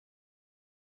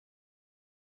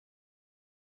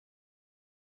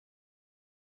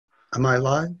Am I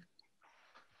live?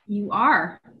 You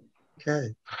are. Okay.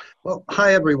 Well,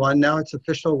 hi everyone. Now it's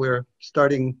official. We're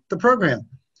starting the program.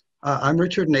 I'm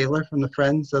Richard Naylor from the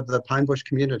Friends of the Pine Bush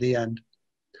Community, and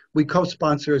we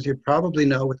co-sponsor, as you probably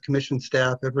know, with Commission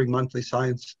staff every monthly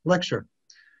science lecture.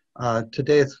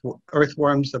 Today it's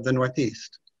Earthworms of the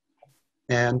Northeast.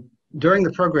 And during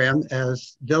the program,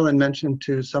 as Dylan mentioned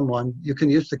to someone, you can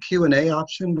use the Q&A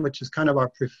option, which is kind of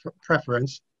our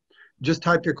preference. Just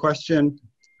type your question,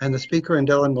 and the speaker and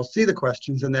Dylan will see the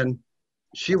questions, and then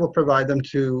she will provide them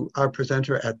to our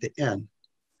presenter at the end.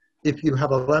 If you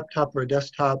have a laptop or a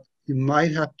desktop, you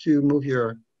might have to move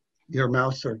your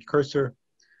mouse or cursor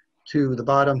to the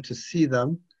bottom to see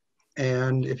them.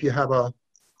 And if you have an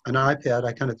iPad,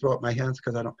 I kind of throw up my hands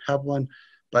because I don't have one,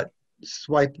 but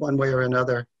swipe one way or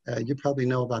another. You probably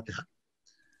know about that.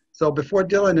 So before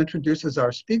Dylan introduces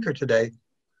our speaker today,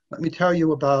 let me tell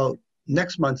you about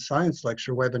next month's science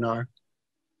lecture webinar,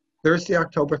 Thursday,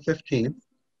 October 15th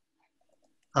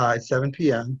at 7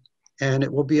 p.m. And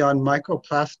it will be on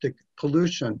microplastic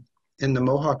pollution in the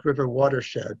Mohawk River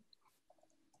watershed.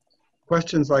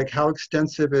 Questions like, how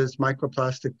extensive is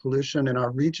microplastic pollution in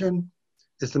our region?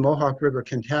 Is the Mohawk River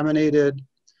contaminated?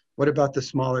 What about the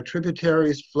smaller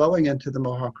tributaries flowing into the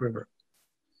Mohawk River?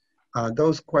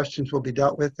 Those questions will be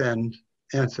dealt with and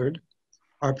answered.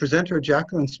 Our presenter,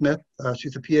 Jacqueline Smith,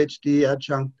 she's a PhD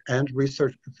adjunct and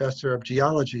research professor of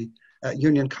geology at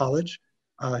Union College.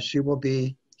 She will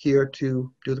be here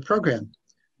to do the program.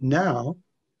 Now,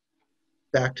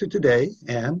 back to today,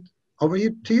 and over to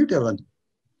you, Dylan.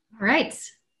 All right.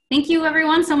 Thank you,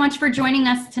 everyone, so much for joining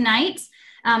us tonight.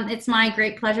 It's my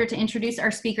great pleasure to introduce our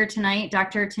speaker tonight,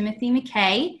 Dr. Timothy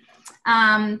McCay.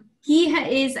 He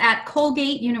is at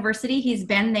Colgate University. He's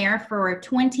been there for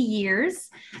 20 years,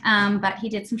 but he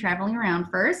did some traveling around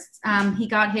first. He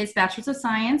got his Bachelor's of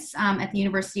Science at the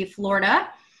University of Florida,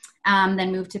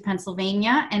 then moved to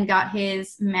Pennsylvania and got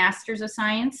his Master's of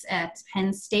Science at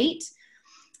Penn State,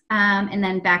 and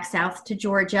then back south to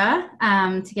Georgia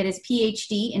to get his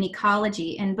PhD in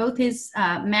ecology. And both his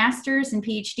Master's and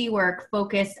PhD work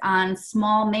focused on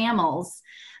small mammals,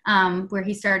 where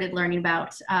he started learning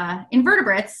about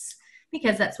invertebrates,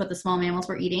 because that's what the small mammals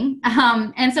were eating.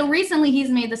 And so recently he's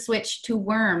made the switch to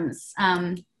worms.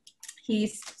 He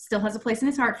still has a place in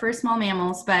his heart for small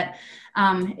mammals, but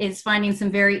is finding some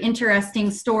very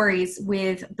interesting stories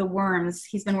with the worms.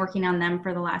 He's been working on them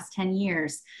for the last 10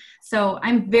 years. So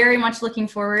I'm very much looking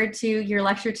forward to your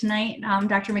lecture tonight.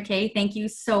 Dr. McCay, thank you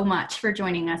so much for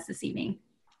joining us this evening.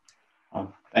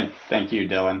 Oh, thank you,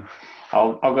 Dylan.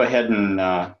 I'll go ahead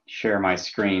and share my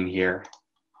screen here.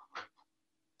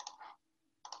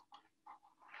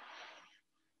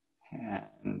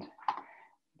 And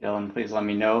Dylan, please let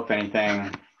me know if anything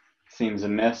seems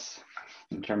amiss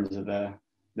in terms of the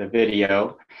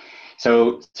video.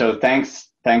 So thanks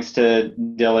to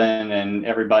Dylan and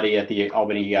everybody at the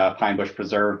Albany Pine Bush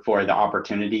Preserve for the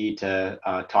opportunity to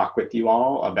talk with you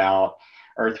all about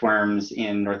earthworms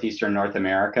in northeastern North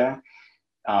America.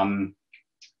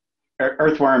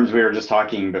 Earthworms, we were just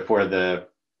talking before the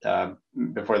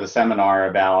seminar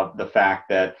about the fact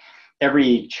that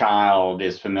every child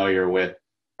is familiar with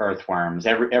earthworms.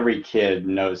 Every kid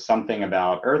knows something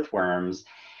about earthworms.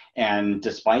 And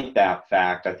despite that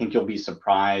fact, I think you'll be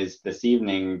surprised this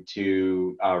evening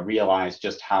to realize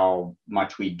just how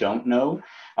much we don't know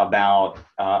about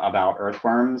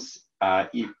earthworms,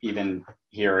 even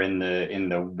here in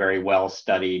the very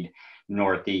well-studied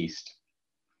Northeast.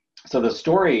 So the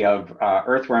story of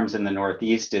earthworms in the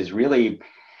Northeast is really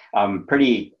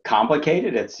pretty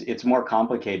complicated. It's more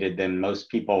complicated than most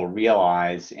people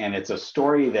realize, and it's a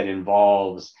story that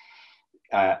involves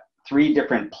three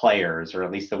different players, or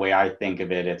at least the way I think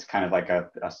of it, it's kind of like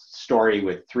a story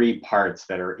with three parts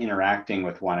that are interacting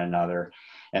with one another,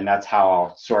 and that's how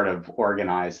I'll sort of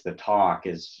organize the talk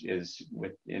is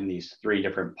within these three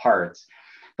different parts.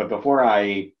 But before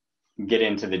I get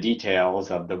into the details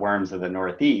of the worms of the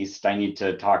Northeast, I need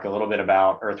to talk a little bit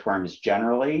about earthworms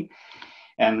generally.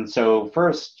 And so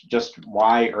first, just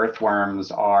why earthworms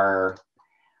are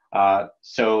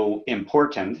so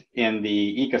important in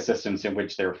the ecosystems in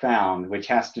which they're found, which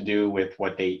has to do with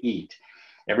what they eat.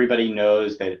 Everybody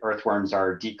knows that earthworms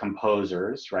are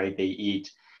decomposers, right? They eat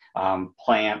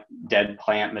dead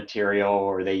plant material,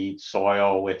 or they eat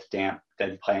soil with damp,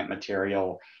 dead plant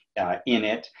material in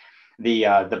it.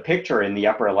 The picture in the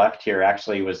upper left here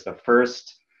actually was the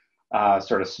first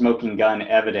sort of smoking gun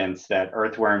evidence that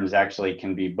earthworms actually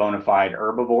can be bona fide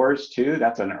herbivores too.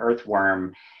 That's an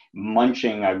earthworm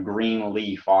munching a green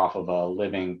leaf off of a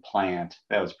living plant.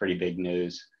 That was pretty big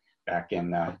news back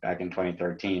in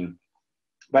 2013.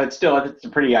 But it's a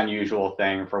pretty unusual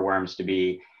thing for worms to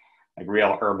be like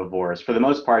real herbivores. For the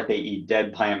most part, they eat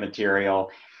dead plant material.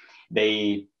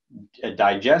 They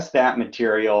digest that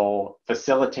material,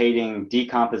 facilitating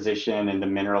decomposition and the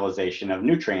mineralization of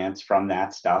nutrients from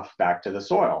that stuff back to the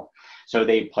soil. So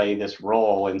they play this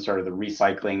role in sort of the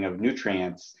recycling of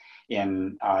nutrients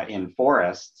in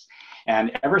forests.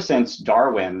 And ever since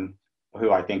Darwin,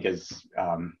 who I think is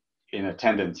in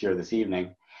attendance here this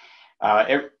evening,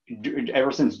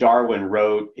 ever since Darwin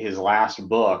wrote his last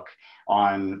book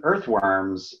on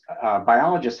earthworms,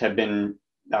 biologists have been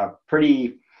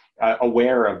pretty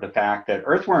aware of the fact that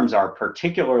earthworms are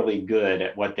particularly good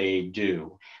at what they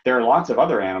do. There are lots of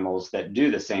other animals that do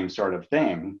the same sort of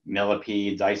thing,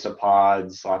 millipedes,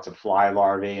 isopods, lots of fly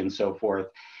larvae, and so forth,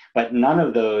 but none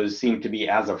of those seem to be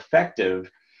as effective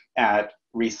at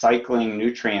recycling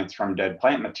nutrients from dead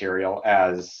plant material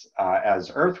as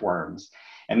earthworms.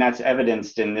 And that's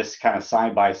evidenced in this kind of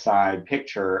side-by-side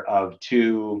picture of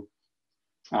two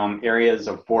areas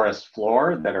of forest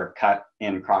floor that are cut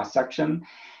in cross-section.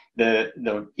 The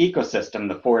ecosystem,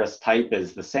 the forest type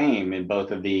is the same in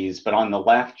both of these, but on the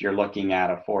left, you're looking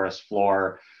at a forest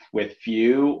floor with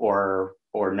few or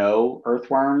no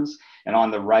earthworms, and on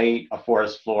the right, a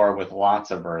forest floor with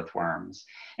lots of earthworms.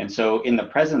 And so in the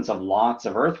presence of lots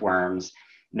of earthworms,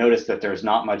 notice that there's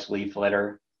not much leaf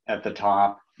litter at the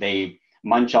top. They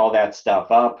munch all that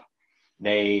stuff up.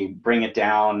 They bring it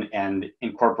down and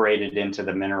incorporate it into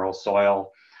the mineral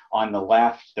soil. On the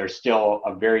left, there's still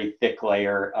a very thick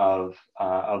layer of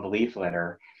leaf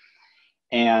litter.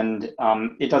 And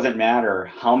it doesn't matter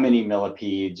how many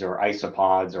millipedes or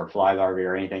isopods or fly larvae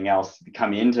or anything else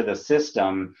come into the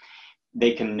system,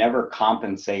 they can never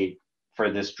compensate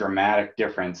for this dramatic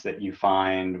difference that you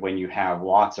find when you have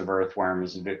lots of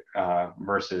earthworms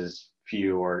versus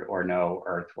few or no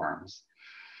earthworms.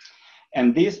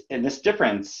 And this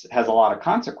difference has a lot of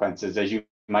consequences, as you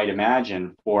might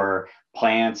imagine, for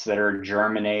plants that are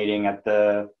germinating at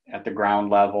the ground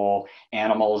level,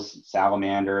 animals,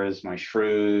 salamanders, my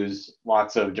shrews,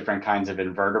 lots of different kinds of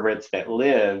invertebrates that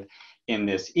live in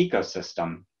this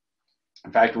ecosystem.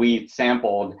 In fact, we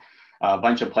sampled a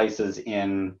bunch of places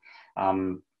in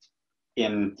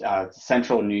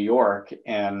central New York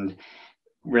and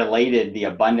related the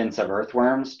abundance of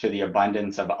earthworms to the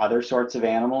abundance of other sorts of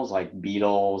animals like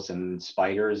beetles and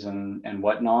spiders and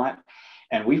whatnot.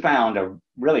 And we found a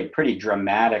really pretty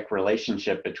dramatic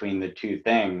relationship between the two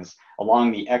things. Along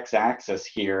the x-axis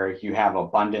here, you have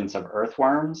abundance of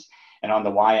earthworms, and on the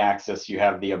y-axis, you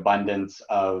have the abundance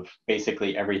of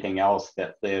basically everything else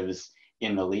that lives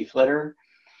in the leaf litter.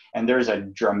 And there's a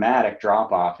dramatic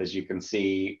drop-off, as you can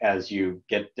see, as you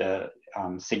get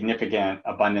significant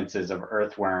abundances of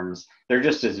earthworms. There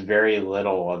just is very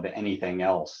little of anything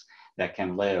else that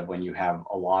can live when you have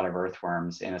a lot of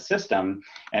earthworms in a system.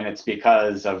 And it's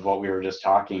because of what we were just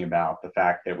talking about, the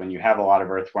fact that when you have a lot of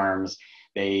earthworms,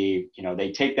 they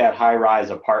take that high-rise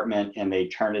apartment and they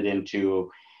turn it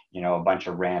into, a bunch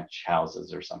of ranch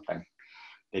houses or something.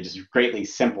 They just greatly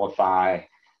simplify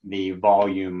the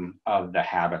volume of the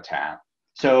habitat.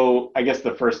 So I guess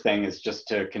the first thing is just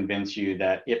to convince you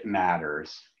that it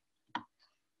matters.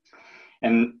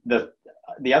 And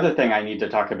the other thing I need to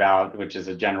talk about, which is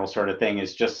a general sort of thing,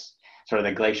 is just sort of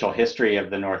the glacial history of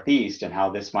the Northeast and how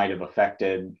this might have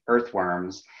affected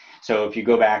earthworms. So if you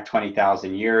go back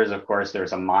 20,000 years, of course,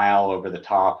 there's a mile over the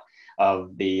top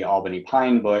of the Albany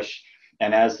pine bush.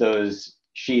 And as those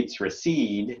sheets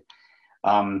recede,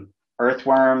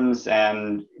 earthworms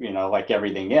and, like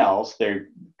everything else, they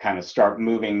kind of start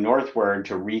moving northward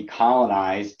to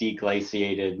recolonize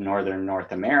deglaciated northern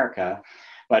North America.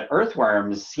 But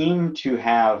earthworms seem to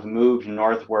have moved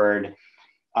northward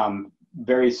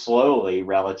very slowly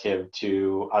relative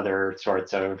to other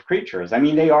sorts of creatures. I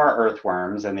mean, they are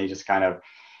earthworms and they just kind of,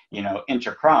 inch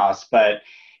across, but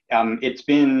it's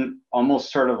been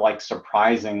almost sort of like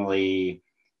surprisingly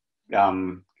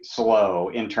slow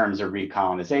in terms of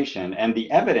recolonization. And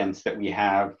the evidence that we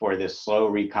have for this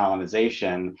slow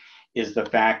recolonization is the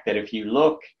fact that if you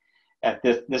look at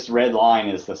this red line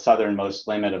is the southernmost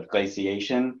limit of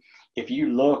glaciation. If you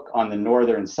look on the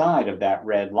northern side of that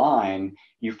red line,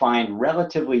 you find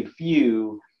relatively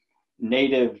few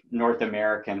native North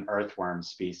American earthworm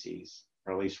species,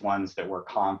 or at least ones that we're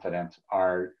confident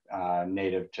are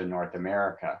native to North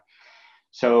America.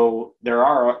 So there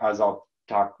are, as I'll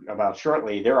talk about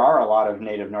shortly, there are a lot of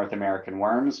native North American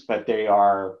worms, but they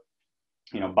are,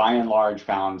 by and large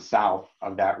found south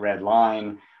of that red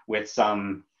line with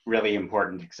some really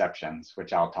important exceptions,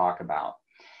 which I'll talk about.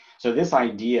 So this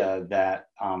idea that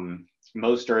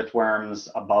Most earthworms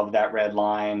above that red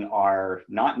line are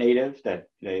not native, that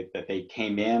they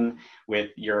came in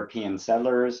with European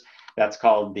settlers. That's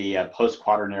called the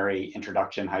post-quaternary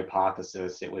introduction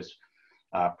hypothesis. It was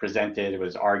presented, it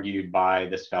was argued by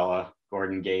this fella,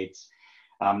 Gordon Gates.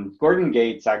 Gordon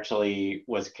Gates actually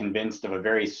was convinced of a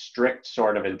very strict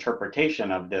sort of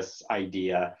interpretation of this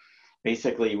idea.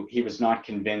 Basically, he was not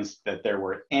convinced that there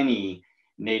were any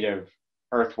native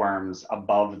earthworms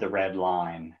above the red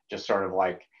line, just sort of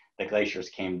like the glaciers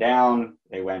came down,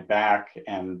 they went back,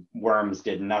 and worms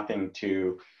did nothing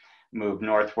to move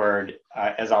northward.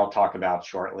 As I'll talk about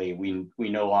shortly, we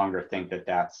no longer think that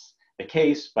that's the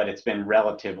case, but it's been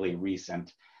relatively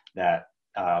recent that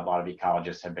a lot of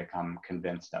ecologists have become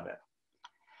convinced of it.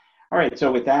 All right,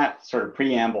 so with that sort of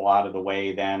preamble out of the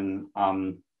way, then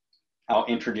I'll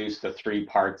introduce the three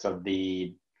parts of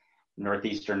the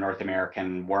northeastern North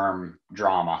American worm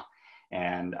drama.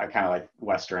 And I kind of like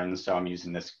Westerns, so I'm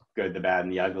using this good, the bad,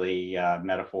 and the ugly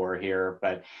metaphor here.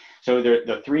 But so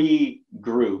the three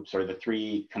groups, or the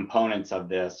three components of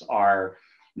this, are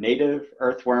native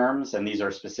earthworms, and these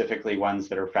are specifically ones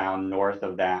that are found north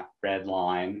of that red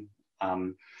line.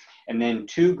 And then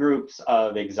two groups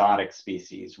of exotic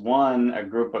species. One, a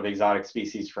group of exotic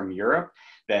species from Europe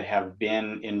that have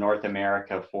been in North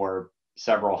America for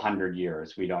several hundred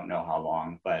years. We don't know how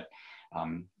long, but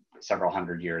several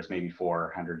hundred years, maybe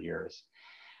 400 years.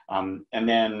 And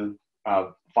then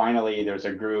finally, there's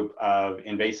a group of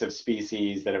invasive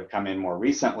species that have come in more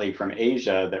recently from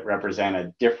Asia that represent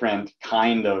a different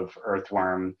kind of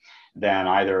earthworm than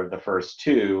either of the first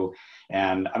two.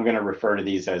 And I'm going to refer to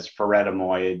these as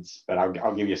pheredamoids, but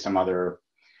I'll give you some other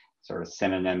sort of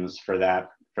synonyms for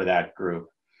that group.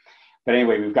 But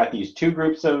anyway, we've got these two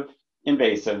groups of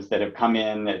invasives that have come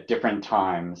in at different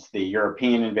times. The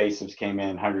European invasives came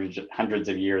in hundreds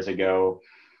of years ago.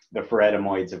 The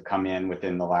pheredamoids have come in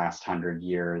within the last 100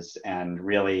 years, and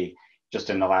really just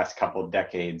in the last couple of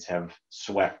decades have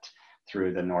swept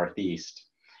through the Northeast.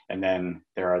 And then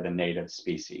there are the native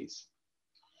species.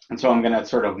 And so I'm going to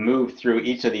sort of move through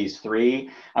each of these three.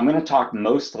 I'm going to talk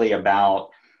mostly about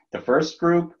the first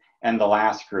group and the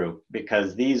last group,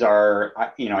 because these are,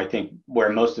 I think,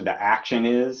 where most of the action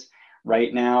is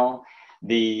right now.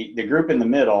 The group in the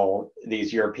middle,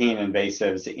 these European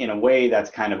invasives, in a way that's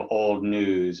kind of old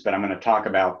news, but I'm going to talk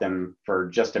about them for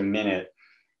just a minute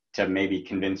to maybe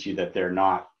convince you that they're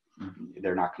not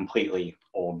completely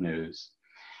old news.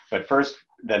 But first,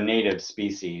 the native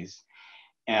species.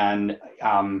 And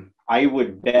I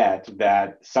would bet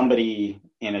that somebody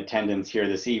in attendance here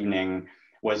this evening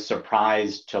was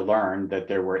surprised to learn that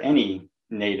there were any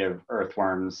native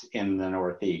earthworms in the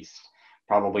Northeast.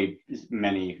 Probably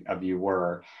many of you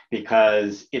were,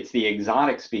 because it's the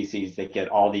exotic species that get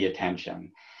all the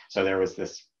attention. So there was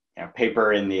this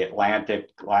paper in the Atlantic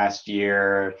last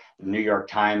year, the New York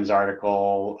Times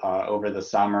article over the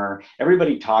summer.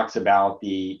 Everybody talks about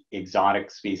the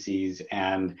exotic species,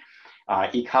 and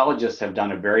ecologists have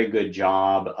done a very good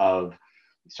job of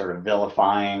sort of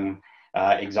vilifying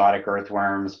exotic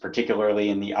earthworms, particularly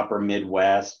in the upper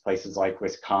Midwest, places like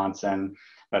Wisconsin,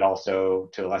 but also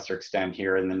to a lesser extent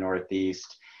here in the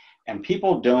Northeast. And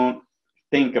people don't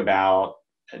think about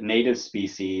native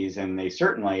species, and they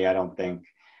certainly, I don't think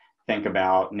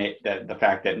about the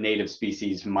fact that native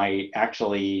species might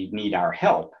actually need our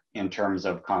help in terms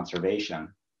of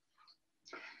conservation.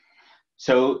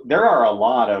 So there are a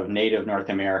lot of native North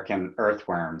American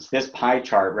earthworms. This pie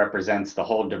chart represents the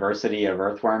whole diversity of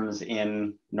earthworms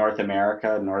in North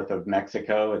America, north of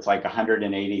Mexico. It's like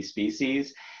 180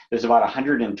 species. There's about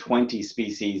 120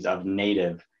 species of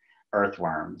native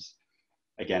earthworms.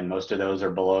 Again, most of those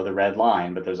are below the red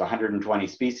line, but there's 120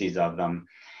 species of them.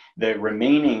 The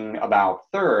remaining about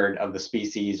third of the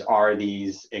species are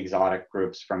these exotic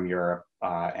groups from Europe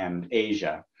and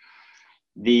Asia.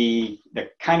 The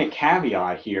kind of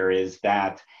caveat here is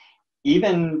that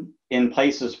even in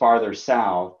places farther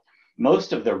south,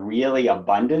 most of the really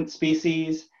abundant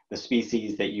species, the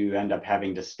species that you end up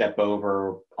having to step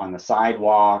over on the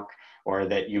sidewalk, or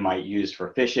that you might use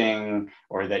for fishing,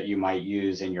 or that you might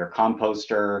use in your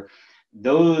composter,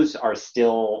 those are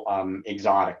still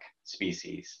exotic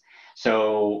species.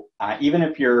 So even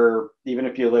if you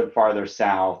live farther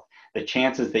south, the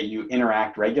chances that you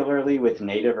interact regularly with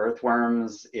native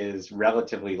earthworms is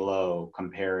relatively low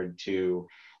compared to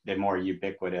the more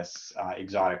ubiquitous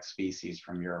exotic species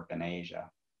from Europe and Asia.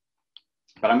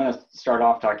 But I'm going to start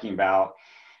off talking about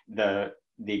the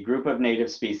group of native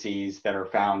species that are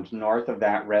found north of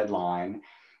that red line.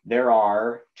 There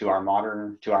are, to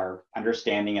our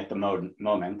understanding at the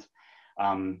moment,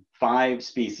 5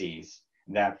 species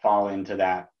that fall into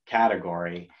that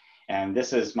category. And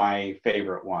this is my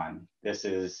favorite one. This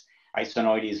is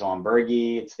Isonoides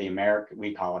lombergi. It's the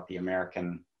we call it the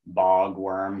American bog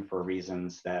worm for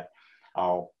reasons that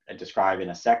I'll describe in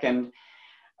a second.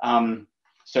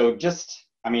 So just,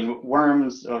 I mean,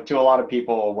 worms, to a lot of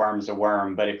people, a worm's a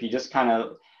worm, but if you just kind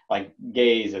of like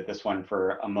gaze at this one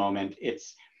for a moment,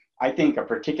 it's, I think, a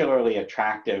particularly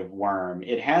attractive worm.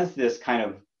 It has this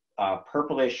kind of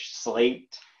purplish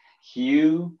slate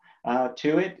hue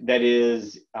to it that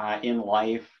is in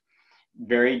life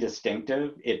very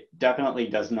distinctive. It definitely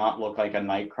does not look like a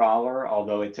night crawler,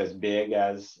 although it's as big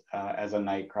as a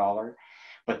night crawler.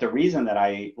 But the reason that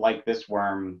I like this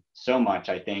worm so much,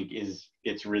 I think, is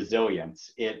its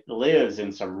resilience. It lives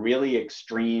in some really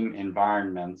extreme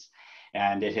environments,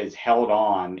 and it has held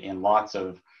on in lots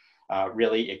of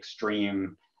really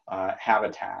extreme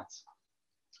habitats.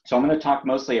 So I'm going to talk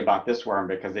mostly about this worm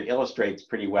because it illustrates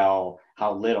pretty well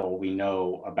how little we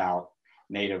know about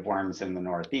native worms in the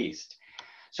Northeast.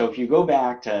 So if you go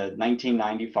back to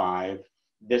 1995,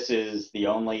 this is the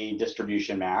only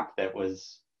distribution map that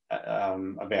was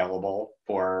available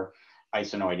for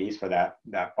Isonoides, for that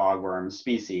bogworm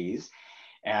species.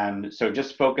 And so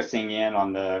just focusing in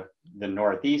on the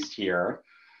Northeast here,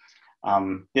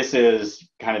 this is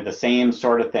kind of the same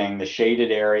sort of thing. The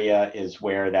shaded area is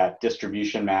where that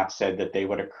distribution map said that they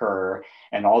would occur,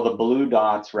 and all the blue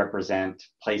dots represent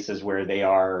places where they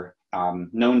are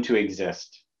known to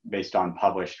exist based on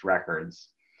published records.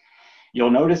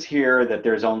 You'll notice here that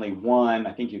there's only one,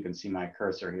 I think you can see my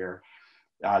cursor here,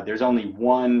 there's only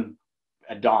one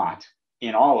dot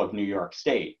in all of New York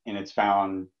State, and it's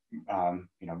found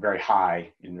very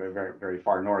high, very, very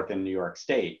far north in New York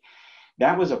State.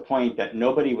 That was a point that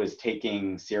nobody was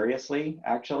taking seriously,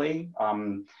 actually.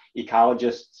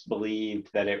 Ecologists believed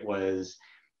that it was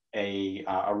a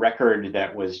record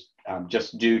that was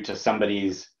just due to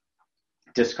somebody's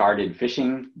discarded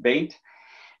fishing bait,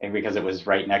 and because it was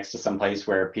right next to some place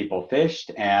where people fished,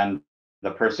 and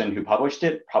the person who published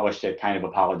it kind of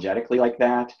apologetically like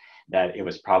that it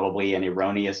was probably an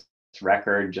erroneous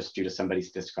record just due to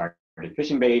somebody's discarded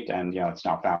fishing bait, and it's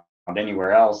not found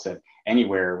anywhere else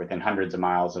anywhere within hundreds of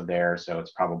miles of there, so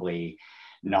it's probably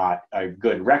not a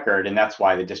good record, and that's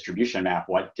why the distribution map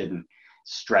didn't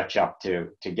stretch up to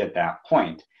get that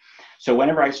point. So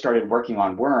whenever I started working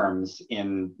on worms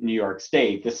in New York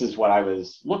State, this is what I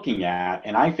was looking at,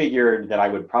 and I figured that I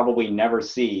would probably never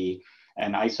see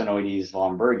an Isonoides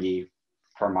lombergi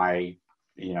for my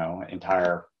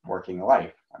entire working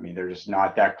life. I mean, they're just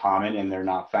not that common, and they're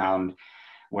not found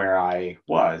where I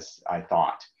was, I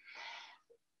thought.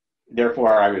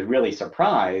 Therefore, I was really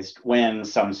surprised when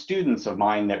some students of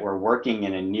mine that were working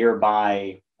in a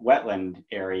nearby wetland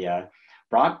area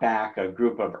brought back a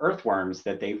group of earthworms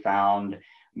that they found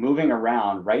moving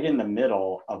around right in the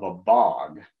middle of a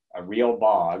bog, a real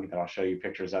bog that I'll show you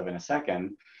pictures of in a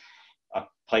second, a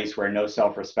place where no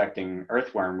self-respecting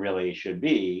earthworm really should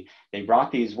be. They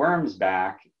brought these worms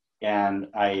back, and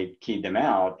I keyed them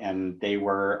out, and they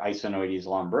were Isonoides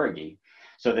lombergi.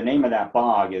 So the name of that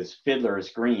bog is Fiddler's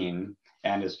Green,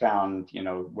 and is found,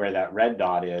 where that red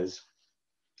dot is.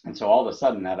 And so all of a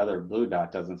sudden that other blue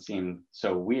dot doesn't seem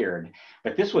so weird.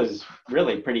 But this was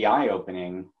really pretty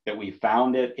eye-opening that we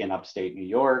found it in upstate New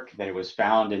York, that it was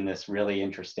found in this really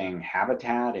interesting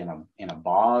habitat in a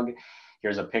bog.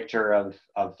 Here's a picture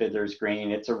of Fiddler's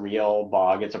Green. It's a real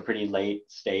bog. It's a pretty late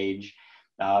stage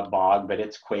bog, but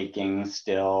it's quaking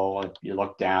still. If you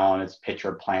look down, it's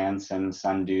pitcher plants and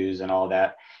sundews and all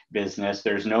that business.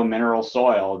 There's no mineral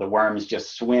soil. The worms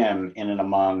just swim in and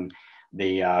among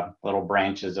the little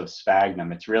branches of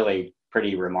sphagnum. It's really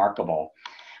pretty remarkable.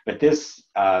 But this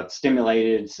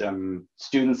stimulated some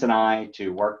students and I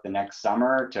to work the next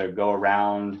summer to go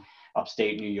around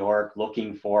upstate New York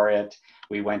looking for it.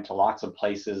 We went to lots of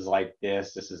places like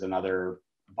this. This is another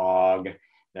bog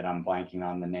that I'm blanking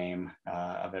on the name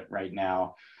of it right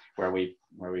now, where we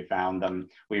found them.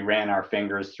 We ran our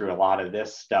fingers through a lot of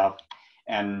this stuff,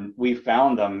 and we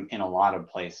found them in a lot of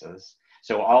places.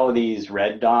 So all of these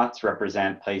red dots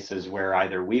represent places where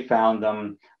either we found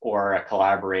them or a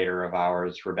collaborator of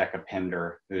ours, Rebecca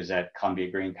Pender, who's at Columbia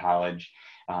Green College,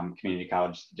 Community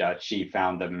College, she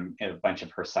found them in a bunch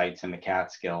of her sites in the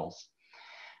Catskills.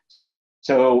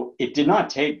 So it did not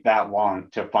take that long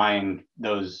to find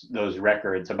those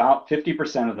records. About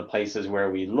 50% of the places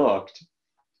where we looked,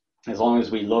 as long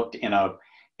as we looked in a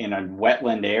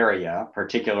wetland area,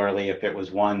 particularly if it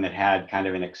was one that had kind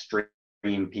of an extreme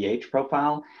pH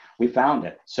profile, we found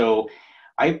it. So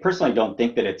I personally don't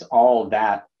think that it's all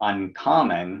that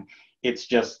uncommon. It's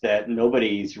just that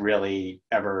nobody's really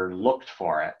ever looked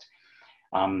for it.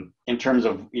 In terms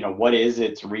of, what is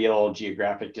its real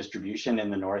geographic distribution in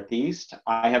the Northeast,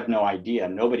 I have no idea.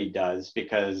 Nobody does,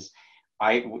 because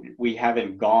we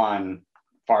haven't gone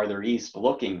farther east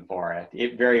looking for it.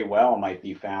 It very well might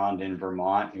be found in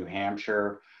Vermont, New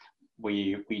Hampshire.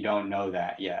 We don't know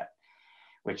that yet,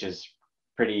 which is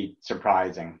pretty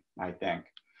surprising, I think.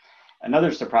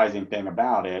 Another surprising thing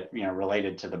about it,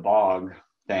 related to the bog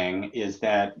thing, is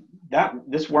that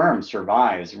this worm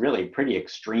survives really pretty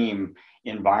extreme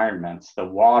environments. The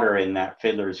water in that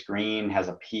fiddler's green has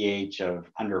a pH of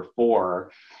under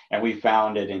 4, and we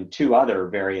found it in 2 other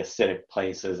very acidic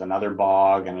places, another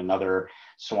bog and another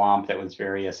swamp that was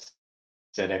very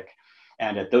acidic.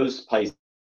 And at those places,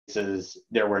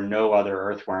 there were no other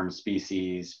earthworm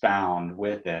species found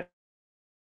with it.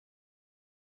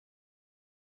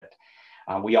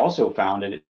 We also found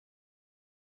it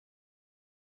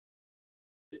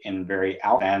in very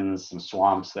alkaline, some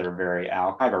swamps that are very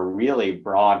alkaline, have a really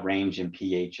broad range in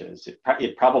pHs.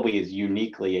 It probably is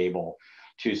uniquely able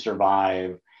to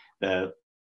survive the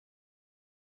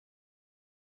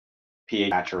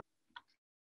pH saturation.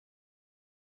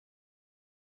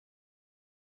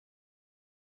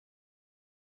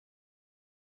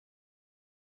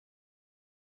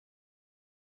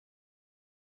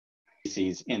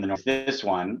 Species in the north. This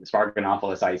one,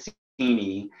 Sparganophilus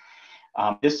iceni,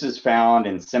 this is found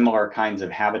in similar kinds of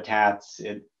habitats.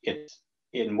 It's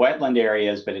in wetland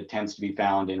areas, but it tends to be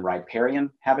found in riparian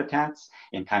habitats,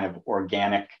 in kind of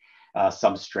organic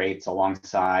substrates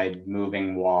alongside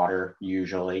moving water,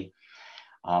 usually.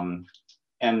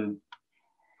 And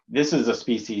this is a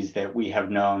species that we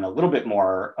have known a little bit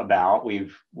more about.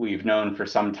 We've known for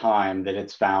some time that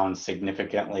it's found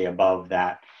significantly above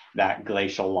that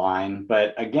glacial line.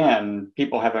 But again,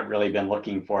 people haven't really been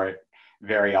looking for it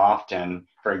very often.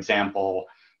 For example,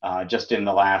 just in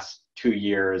the last 2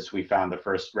 years, we found the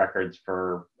first records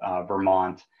for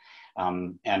Vermont.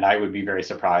 And I would be very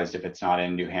surprised if it's not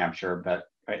in New Hampshire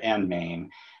and Maine,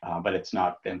 but it's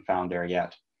not been found there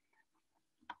yet.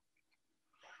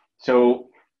 So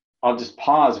I'll just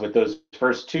pause with those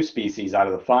first 2 species out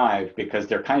of the 5, because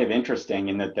they're kind of interesting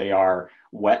in that they are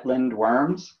wetland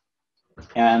worms.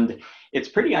 And it's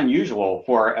pretty unusual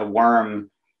for a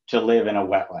worm to live in a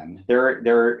wetland.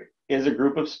 There is a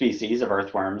group of species of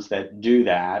earthworms that do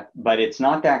that, but it's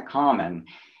not that common.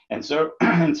 And so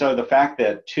the fact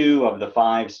that 2 of the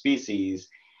 5 species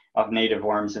of native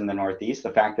worms in the Northeast, the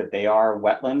fact that they are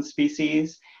wetland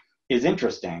species, is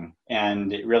interesting.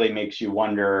 And it really makes you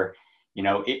wonder,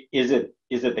 is it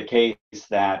the case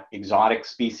that exotic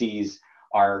species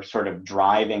are sort of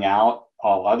driving out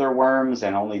all other worms,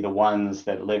 and only the ones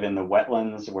that live in the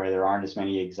wetlands where there aren't as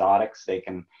many exotics, they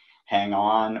can hang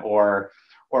on? Or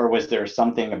was there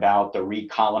something about the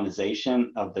recolonization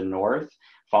of the North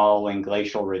following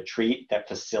glacial retreat that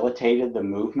facilitated the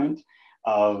movement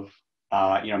of,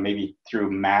 maybe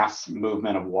through mass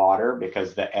movement of water,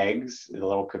 because the eggs, the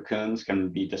little cocoons, can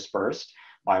be dispersed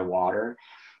by water?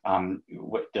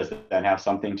 Does that have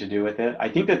something to do with it? I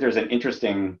think that there's an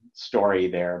interesting story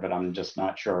there, but I'm just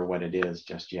not sure what it is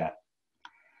just yet.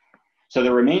 So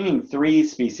the remaining 3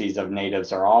 species of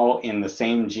natives are all in the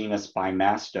same genus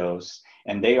Bimastos,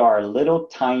 and they are little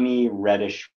tiny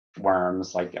reddish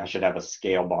worms. Like, I should have a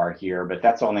scale bar here, but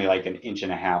that's only like 1.5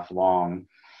 inches long.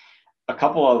 A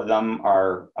couple of them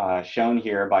are shown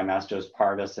here, Bimastos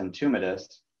parvus and tumitus.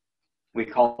 We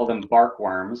call them bark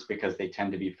worms because they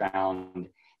tend to be found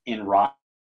in rotten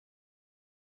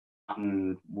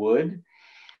wood.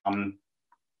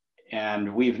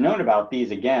 And we've known about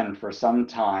these again for some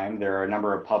time. There are a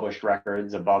number of published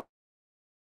records above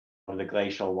the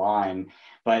glacial line,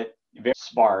 but very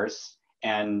sparse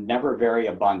and never very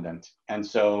abundant. And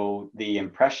so the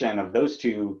impression of those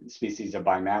 2 species of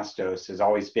Bimastos has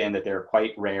always been that they're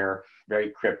quite rare,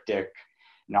 very cryptic,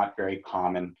 not very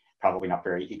common, probably not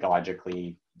very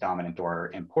ecologically dominant or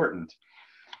important.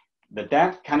 But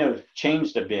that kind of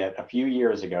changed a bit a few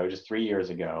years ago, just 3 years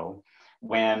ago,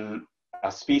 when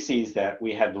a species that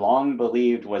we had long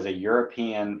believed was a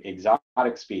European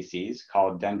exotic species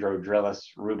called Dendrodrilus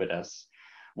rubidus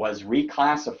was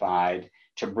reclassified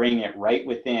to bring it right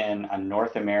within a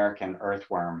North American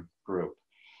earthworm group.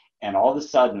 And all of a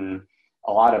sudden,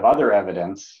 a lot of other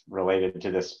evidence related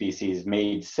to this species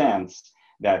made sense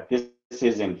that this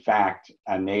is in fact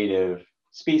a native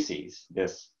species,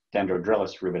 this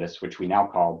Dendrodrilus rubidus, which we now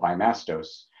call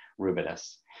Bimastos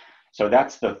rubidus. So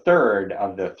that's the 3rd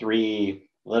of the 3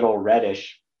 little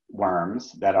reddish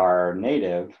worms that are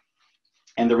native.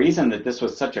 And the reason that this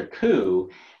was such a coup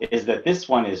is that this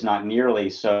one is not nearly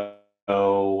so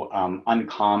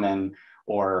uncommon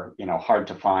or hard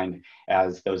to find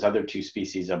as those other two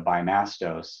species of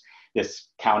Bimastos. This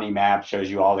county map shows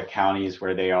you all the counties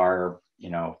where they are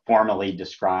formally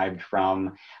described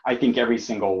from. I think every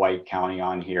single white county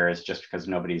on here is just because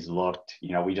nobody's looked.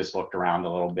 We just looked around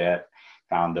a little bit,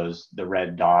 found the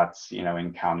red dots,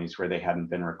 in counties where they hadn't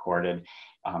been recorded.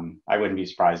 I wouldn't be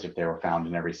surprised if they were found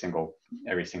in every single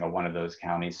one of those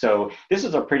counties. So this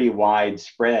is a pretty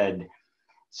widespread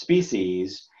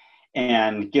species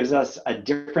and gives us a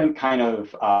different kind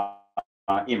of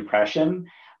impression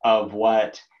of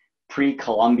what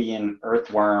pre-Columbian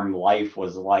earthworm life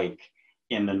was like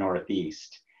in the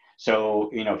Northeast. So,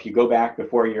 if you go back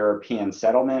before European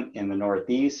settlement in the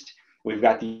Northeast, we've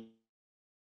got these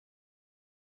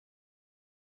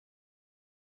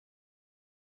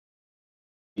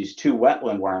two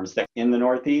wetland worms that in the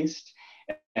Northeast,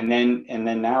 and then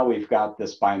now we've got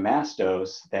this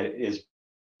Bimastos that is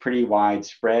pretty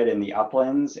widespread in the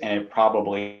uplands, and it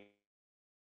probably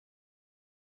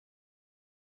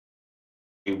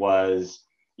was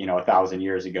 1,000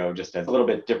 years ago, just as a little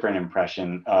bit different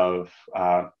impression of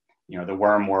the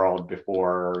worm world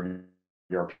before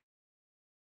European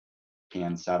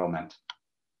settlement.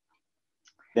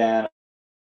 Then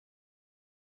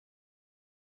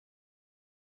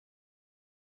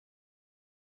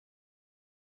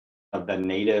of the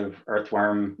native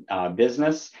earthworm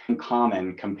business in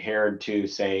common compared to,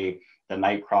 say, the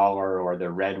nightcrawler or the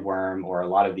redworm or a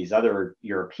lot of these other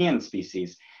European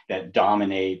species that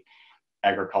dominate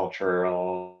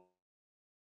agricultural.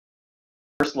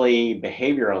 Firstly,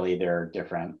 behaviorally, they're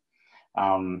different.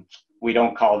 We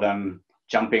don't call them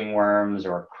jumping worms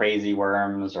or crazy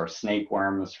worms or snake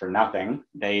worms for nothing.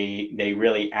 They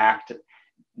really act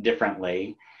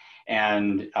differently.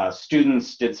 And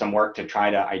students did some work to try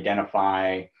to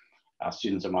identify,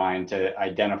 students of mine, to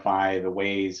identify the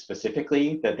ways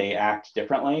specifically that they act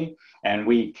differently. And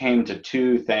we came to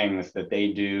two things that they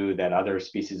do that other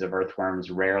species of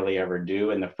earthworms rarely ever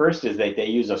do. And the first is that they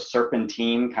use a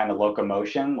serpentine kind of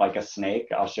locomotion like a snake.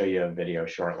 I'll show you a video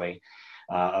shortly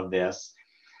of this.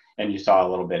 And you saw a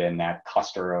little bit in that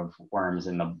cluster of worms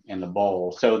in the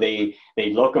bowl. So they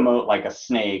locomote like a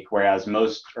snake, whereas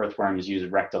most earthworms use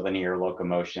rectilinear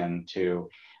locomotion to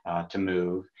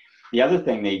move. The other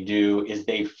thing they do is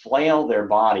they flail their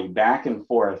body back and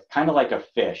forth, kind of like a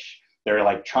fish. They're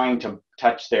like trying to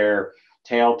touch their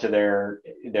tail to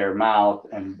their mouth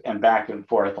and back and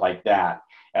forth like that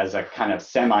as a kind of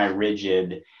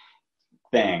semi-rigid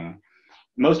thing.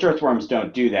 Most earthworms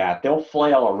don't do that. They'll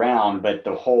flail around, but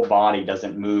the whole body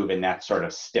doesn't move in that sort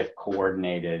of stiff,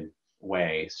 coordinated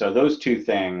way. So those two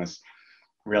things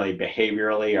really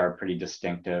behaviorally are pretty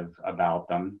distinctive about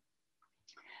them.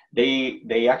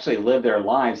 They actually live their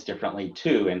lives differently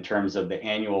too in terms of the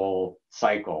annual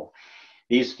cycle.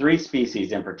 These three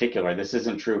species in particular, this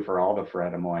isn't true for all the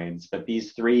pheredamoids, but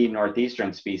these three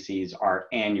northeastern species are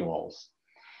annuals.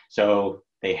 So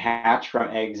they hatch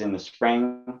from eggs in the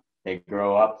spring, they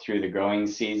grow up through the growing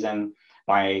season.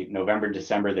 By November,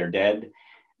 December, they're dead,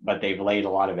 but they've laid a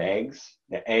lot of eggs.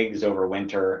 The eggs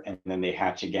overwinter, and then they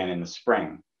hatch again in the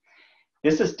spring.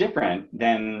 This is different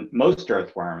than most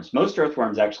earthworms. Most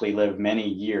earthworms actually live many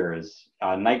years.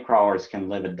 Nightcrawlers can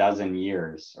live 12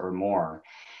 years or more.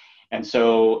 And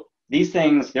so these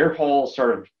things, their whole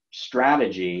sort of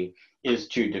strategy is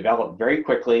to develop very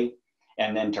quickly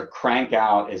and then to crank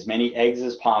out as many eggs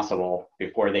as possible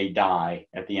before they die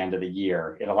at the end of the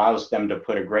year. It allows them to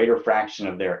put a greater fraction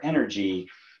of their energy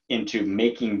into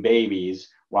making babies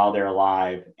while they're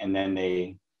alive, and then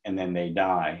they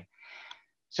die.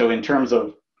 So in terms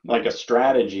of like a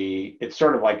strategy, it's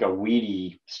sort of like a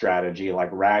weedy strategy, like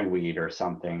ragweed or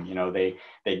something.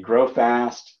 They grow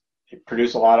fast, they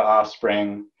produce a lot of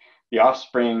offspring. The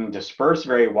offspring disperse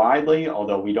very widely,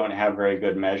 although we don't have very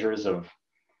good measures of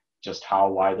just how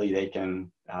widely they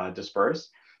can disperse,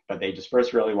 but they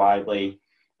disperse really widely,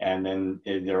 and then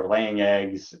they're laying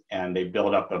eggs, and they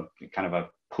build up a kind of a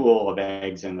pool of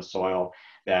eggs in the soil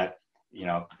that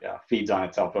feeds on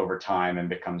itself over time and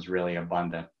becomes really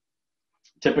abundant.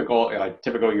 Typical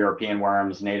European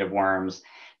worms, native worms,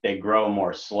 they grow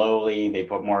more slowly. They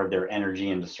put more of their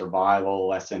energy into survival,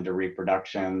 less into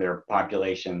reproduction. Their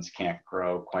populations can't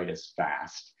grow quite as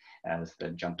fast as the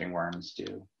jumping worms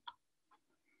do.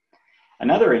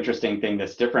 Another interesting thing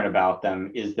that's different about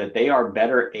them is that they are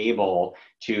better able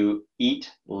to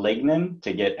eat lignin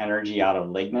to get energy out of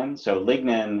lignin. So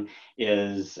lignin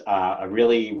is a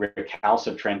really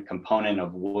recalcitrant component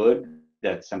of wood.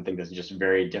 That's something that's just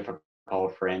very difficult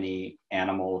for any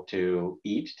animal to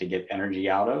eat to get energy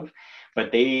out of.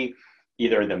 But they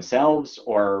either themselves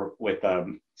or with a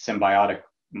symbiotic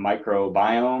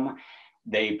microbiome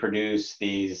They produce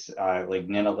these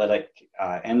ligninolytic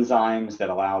enzymes that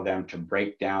allow them to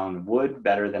break down wood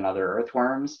better than other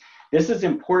earthworms. This is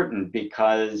important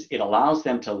because it allows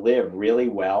them to live really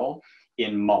well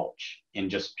in mulch, in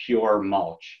just pure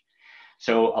mulch.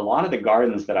 So a lot of the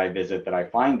gardens that I visit, that I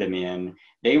find them in,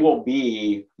 they will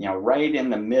be, right in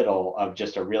the middle of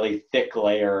just a really thick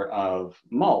layer of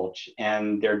mulch,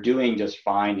 and they're doing just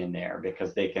fine in there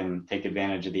because they can take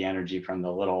advantage of the energy from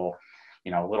the little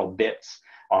bits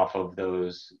off of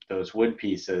those wood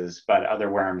pieces, but other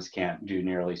worms can't do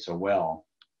nearly so well.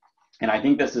 And I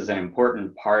think this is an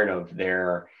important part of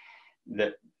the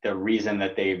reason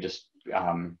that they've just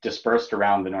dispersed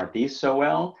around the Northeast so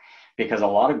well, because a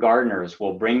lot of gardeners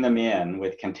will bring them in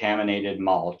with contaminated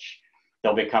mulch.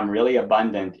 They'll become really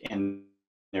abundant in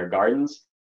their gardens,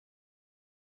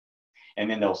 and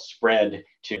then they'll spread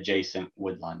to adjacent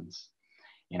woodlands.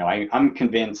 I'm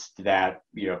convinced that,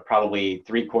 probably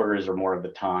 3/4 or more of the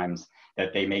times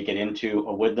that they make it into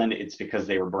a woodland, it's because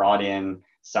they were brought in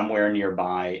somewhere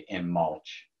nearby in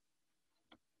mulch.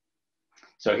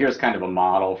 So here's kind of a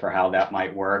model for how that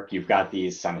might work. You've got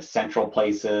these kind of central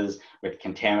places with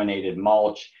contaminated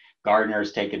mulch.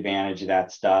 Gardeners take advantage of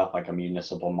that stuff, like a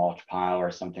municipal mulch pile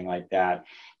or something like that.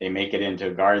 They make it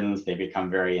into gardens, they become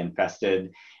very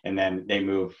infested, and then they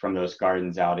move from those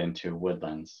gardens out into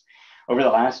woodlands. Over the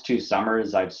last 2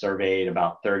 summers, I've surveyed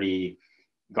about 30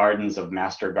 gardens of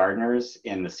master gardeners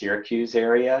in the Syracuse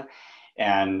area,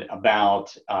 and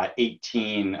about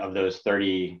 18 of those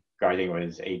 30, I think it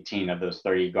was 18 of those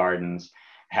 30 gardens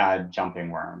had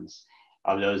jumping worms.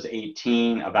 Of those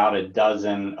 18, about a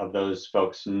dozen of those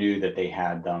folks knew that they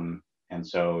had them, and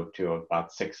so to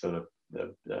about 6 of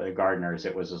the gardeners,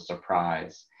 it was a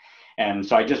surprise. And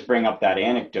so I just bring up that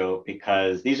anecdote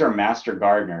because these are master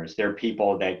gardeners. They're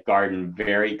people that garden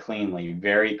very cleanly,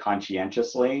 very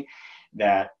conscientiously,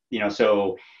 that,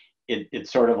 so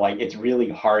it's sort of like, it's really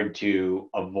hard to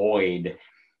avoid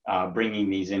bringing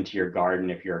these into your garden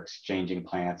if you're exchanging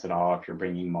plants at all, if you're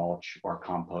bringing mulch or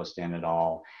compost in at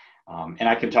all. And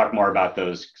I can talk more about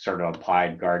those sort of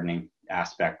applied gardening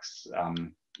aspects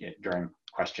during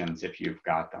questions if you've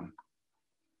got them.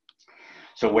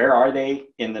 So where are they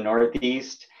in the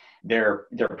Northeast? They're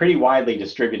pretty widely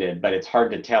distributed, but it's hard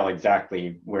to tell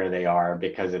exactly where they are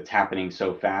because it's happening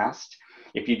so fast.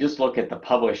 If you just look at the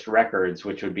published records,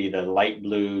 which would be the light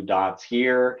blue dots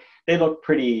here, they look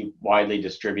pretty widely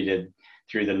distributed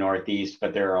through the Northeast,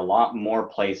 but there are a lot more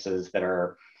places that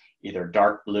are either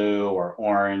dark blue or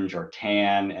orange or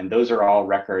tan, and those are all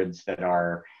records that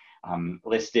are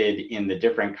listed in the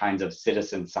different kinds of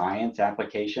citizen science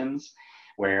applications,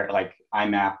 where like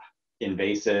IMAP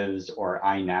invasives or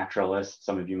iNaturalist,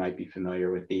 some of you might be familiar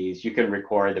with these. You can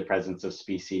record the presence of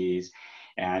species,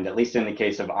 and at least in the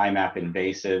case of IMAP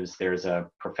invasives, there's a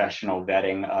professional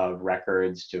vetting of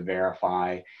records to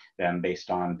verify them based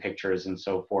on pictures and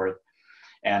so forth.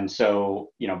 And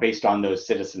so, based on those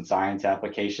citizen science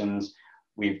applications,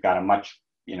 we've got a much,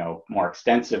 more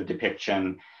extensive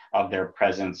depiction of their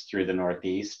presence through the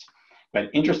Northeast. But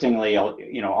interestingly,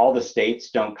 all the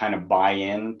states don't kind of buy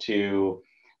into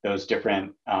those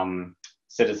different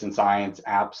citizen science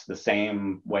apps the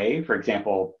same way. For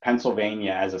example,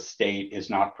 Pennsylvania as a state is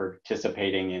not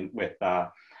participating with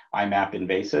IMAP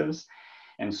invasives.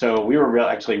 And so we were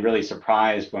actually really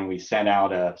surprised when we sent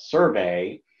out a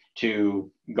survey to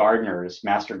gardeners,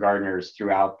 master gardeners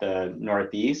throughout the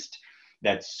Northeast,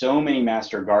 that so many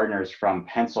master gardeners from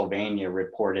Pennsylvania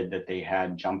reported that they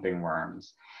had jumping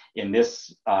worms. In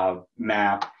this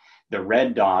map, the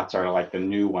red dots are like the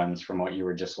new ones from what you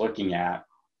were just looking at.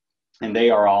 And they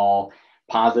are all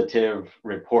positive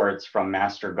reports from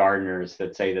master gardeners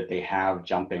that say that they have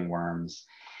jumping worms,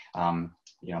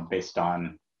 based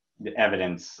on the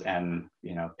evidence and,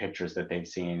 pictures that they've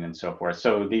seen and so forth.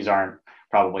 So these aren't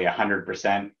probably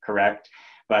 100% correct,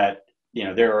 but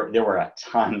there were a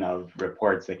ton of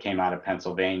reports that came out of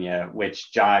Pennsylvania,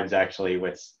 which jives actually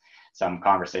with some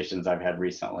conversations I've had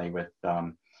recently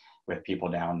with people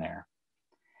down there.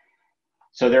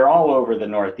 So they're all over the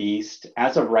Northeast.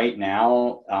 As of right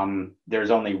now,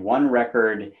 there's only one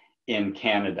record in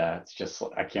Canada. It's just,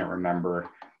 I can't remember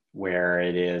where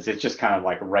it is. It's just kind of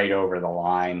like right over the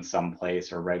line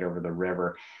someplace or right over the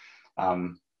river.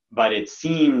 But it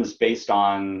seems based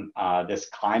on this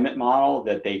climate model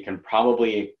that they can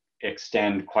probably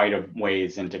extend quite a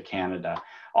ways into Canada.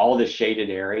 All the shaded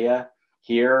area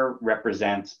here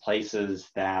represents places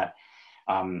that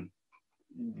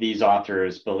these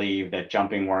authors believe that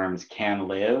jumping worms can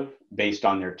live based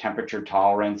on their temperature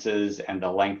tolerances and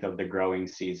the length of the growing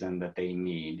season that they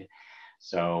need.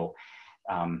 So,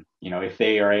 if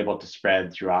they are able to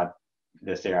spread throughout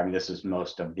this area. I mean, this is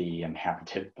most of the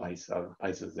inhabited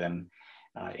places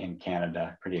in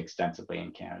Canada, pretty extensively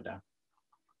in Canada.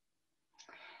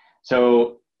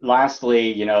 So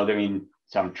lastly, you know, I mean,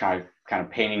 so I'm trying kind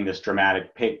of painting this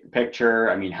dramatic picture.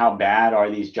 I mean, how bad are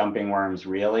these jumping worms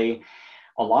really?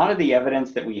 A lot of the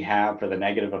evidence that we have for the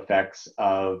negative effects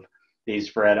of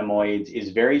these pheredamoids is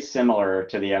very similar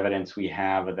to the evidence we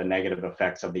have of the negative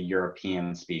effects of the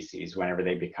European species whenever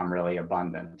they become really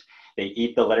abundant. They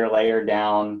eat the litter layer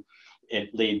down.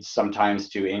 It leads sometimes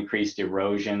to increased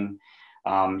erosion.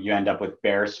 You end up with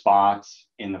bare spots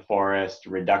in the forest,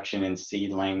 reduction in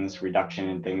seedlings, reduction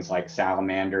in things like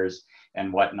salamanders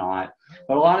and whatnot.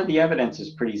 But a lot of the evidence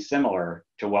is pretty similar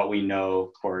to what we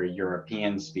know for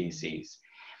European species.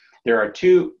 There are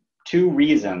two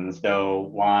reasons, though,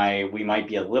 why we might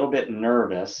be a little bit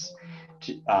nervous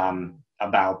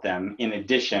about them, in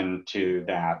addition to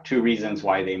that. Two reasons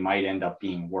why they might end up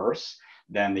being worse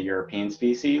than the European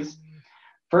species.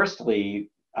 Firstly,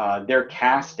 their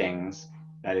castings,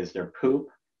 that is their poop,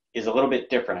 is a little bit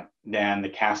different than the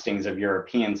castings of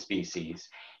European species.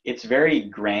 It's very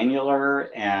granular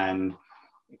and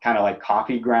kind of like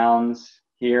coffee grounds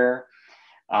here.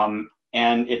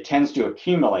 And it tends to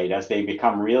accumulate as they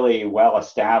become really well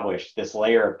established. This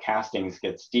layer of castings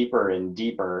gets deeper and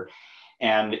deeper,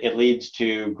 and it leads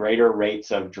to greater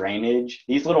rates of drainage.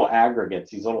 These little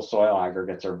aggregates, these little soil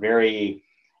aggregates, are very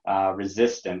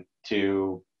resistant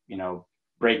to, you know,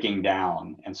 breaking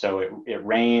down. And so it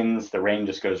rains, the rain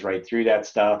just goes right through that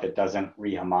stuff. It doesn't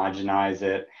rehomogenize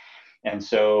it. And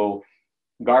so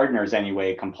gardeners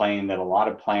anyway complain that a lot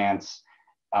of plants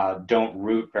don't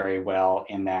root very well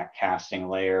in that casting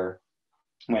layer.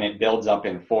 When it builds up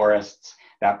in forests,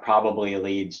 that probably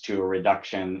leads to a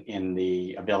reduction in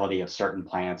the ability of certain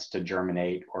plants to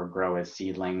germinate or grow as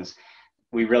seedlings.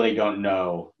 We really don't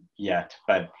know yet,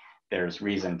 but there's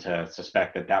reason to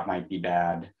suspect that that might be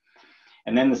bad.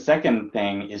 And then the second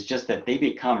thing is just that they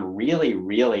become really,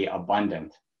 really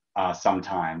abundant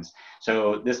sometimes.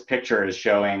 So this picture is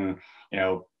showing, you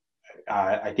know,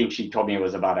 I think she told me it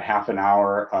was about a half an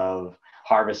hour of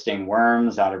harvesting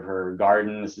worms out of her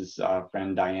garden. This is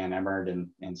friend Diane Emmert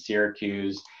in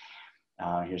Syracuse.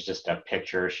 Here's just a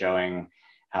picture showing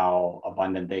how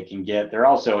abundant they can get. They're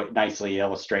also nicely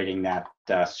illustrating that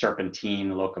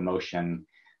serpentine locomotion.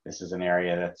 This is an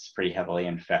area that's pretty heavily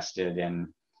infested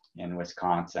in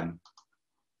Wisconsin.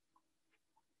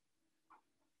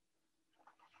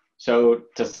 So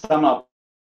to sum up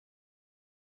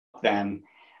then,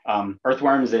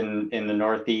 earthworms in the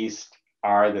Northeast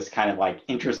are this kind of like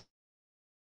interesting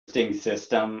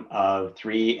system of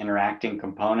three interacting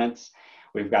components.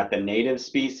 We've got the native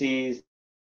species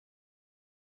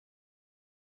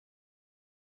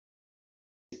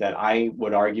that I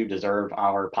would argue deserve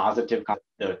our positive.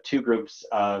 The two groups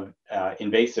of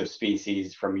invasive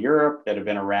species from Europe that have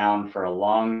been around for a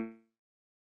long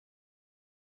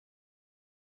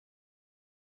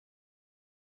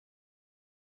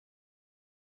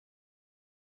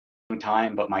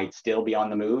time, but might still be on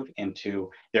the move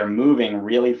they're moving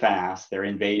really fast, they're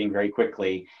invading very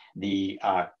quickly. The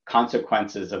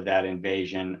consequences of that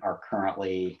invasion are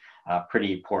currently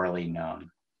pretty poorly known.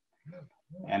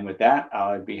 And with that,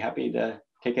 I'd be happy to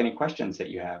take any questions that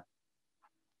you have.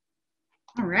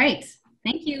 All right,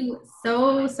 thank you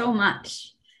so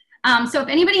much. So if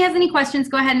anybody has any questions,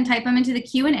 go ahead and type them into the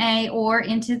Q&A or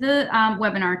into the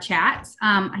webinar chat.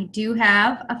 I do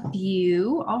have a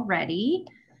few already.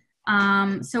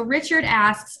 So Richard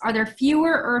asks, are there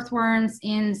fewer earthworms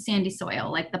in sandy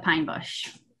soil like the pine bush?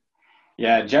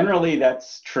 Yeah, generally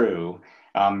that's true.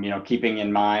 You know, keeping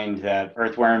in mind that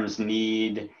earthworms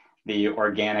need the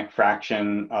organic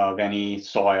fraction of any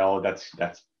soil. That's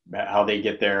how they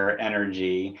get their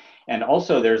energy. And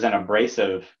also there's an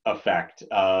abrasive effect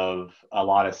of a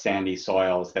lot of sandy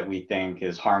soils that we think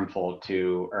is harmful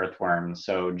to earthworms.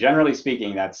 So generally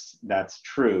speaking, that's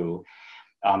true.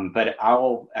 But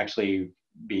I'll actually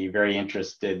be very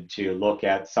interested to look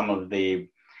at some of the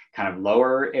kind of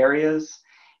lower areas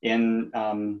in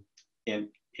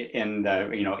the,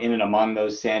 you know, in and among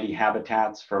those sandy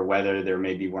habitats for whether there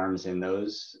may be worms in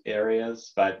those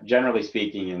areas. But generally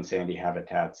speaking, in sandy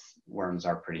habitats, worms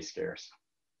are pretty scarce.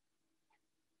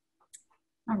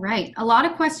 All right, a lot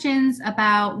of questions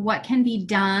about what can be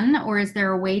done, or is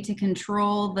there a way to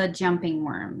control the jumping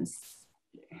worms?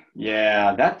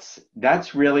 Yeah,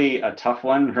 that's really a tough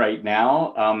one right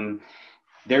now.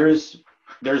 There's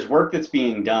work that's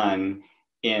being done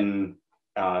in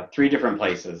three different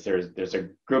places. There's a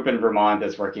group in Vermont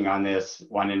that's working on this,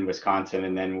 one in Wisconsin,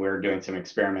 and then we're doing some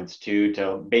experiments too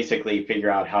to basically figure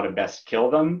out how to best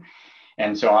kill them.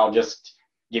 And so I'll just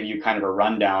give you kind of a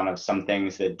rundown of some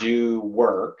things that do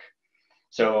work.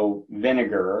 So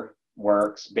vinegar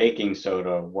works, baking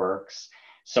soda works,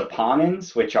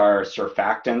 saponins, which are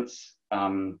surfactants,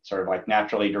 sort of like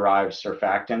naturally derived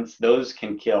surfactants, those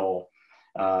can kill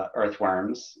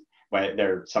earthworms.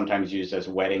 They're sometimes used as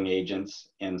wetting agents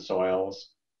in soils.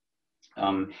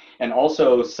 And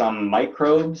also some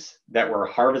microbes that were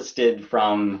harvested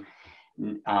from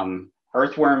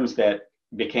earthworms that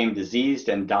became diseased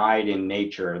and died in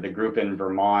nature. The group in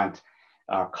Vermont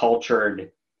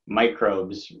cultured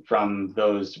microbes from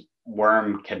those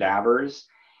worm cadavers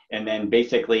and then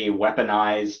basically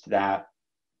weaponized that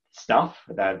stuff,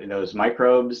 those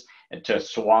microbes, to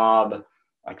swab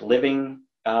like living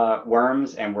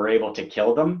worms, and were able to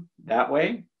kill them that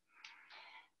way,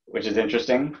 which is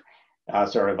interesting.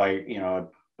 Sort of like, you know,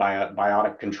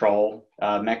 biotic control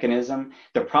mechanism.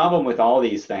 The problem with all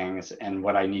these things, and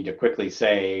what I need to quickly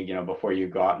say, you know, before you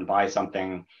go out and buy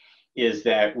something, is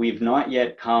that we've not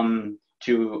yet come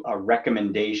to a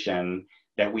recommendation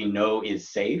that we know is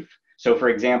safe. So for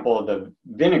example, the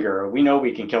vinegar, we know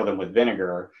we can kill them with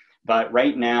vinegar, but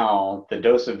right now, the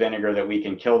dose of vinegar that we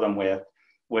can kill them with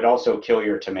would also kill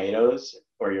your tomatoes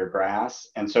or your grass.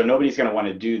 And so nobody's gonna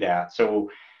wanna do that. So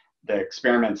the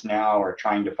experiments now are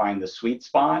trying to find the sweet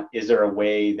spot. Is there a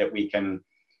way that we can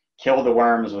kill the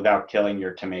worms without killing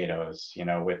your tomatoes, you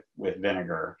know, with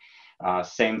vinegar?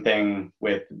 Same thing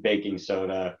with baking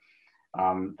soda.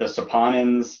 The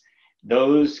saponins,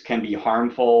 those can be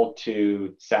harmful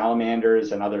to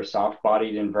salamanders and other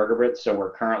soft-bodied invertebrates. So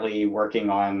we're currently working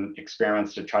on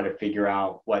experiments to try to figure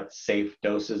out what safe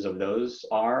doses of those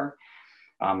are,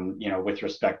 you know, with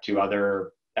respect to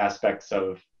other aspects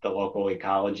of the local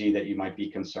ecology that you might be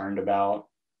concerned about.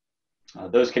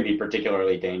 Those can be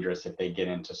particularly dangerous if they get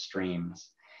into streams.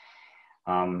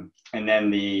 And then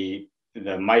the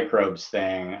microbes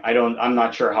thing, I'm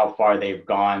not sure how far they've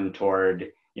gone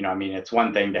toward, you know, I mean, it's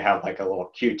one thing to have like a little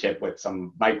Q-tip with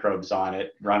some microbes on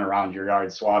it, run around your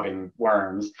yard swabbing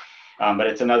worms, but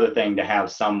it's another thing to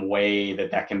have some way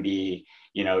that can be,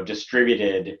 you know,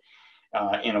 distributed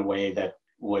in a way that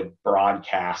would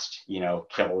broadcast, you know,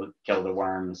 kill the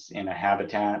worms in a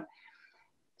habitat.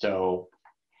 So,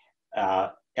 I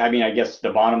mean, I guess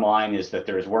the bottom line is that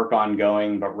there's work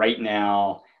ongoing, but right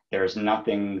now there's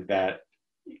nothing that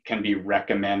can be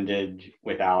recommended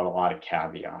without a lot of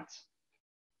caveats,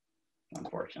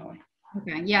 unfortunately.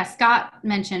 Okay, yeah, Scott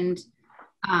mentioned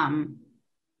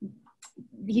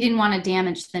he didn't want to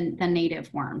damage the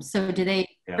native worms. So do they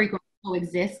frequently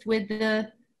coexist with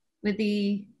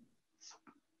the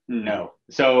No.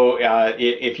 So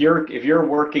if you're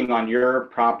working on your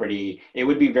property, it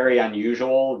would be very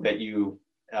unusual that you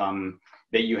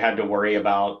had to worry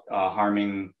about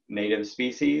harming native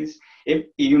species. If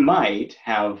you might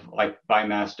have like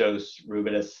Bimastos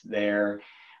rubidus there,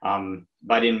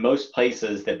 but in most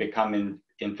places that become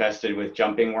infested with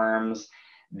jumping worms,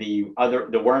 the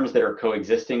worms that are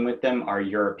coexisting with them are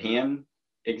European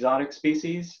exotic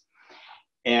species,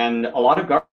 and a lot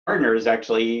of gardeners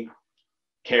actually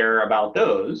care about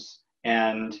those.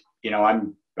 And, you know,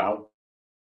 I'll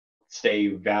stay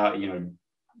valued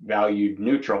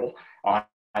neutral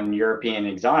on European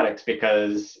exotics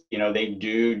because, you know, they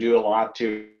do a lot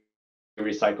to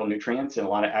recycle nutrients in a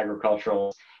lot of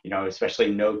agricultural, you know,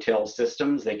 especially no-till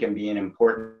systems. They can be an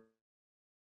important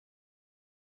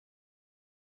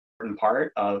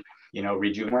part of, you know,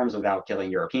 rejuvenating worms without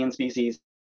killing European species.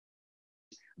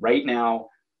 Right now,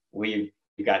 we've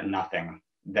got nothing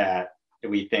that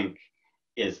we think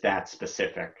is that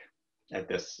specific at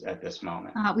this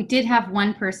moment. We did have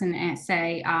one person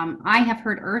say, I have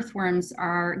heard earthworms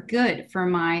are good for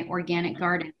my organic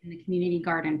garden in the community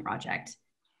garden project.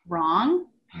 Wrong?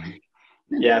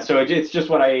 Yeah, so it's just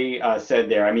what I said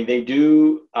there. I mean, they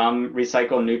do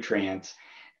recycle nutrients.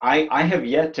 I have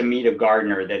yet to meet a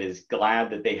gardener that is glad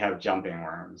that they have jumping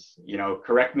worms. You know,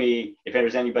 correct me if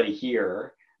there's anybody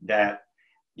here that,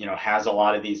 you know, has a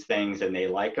lot of these things and they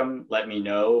like them, let me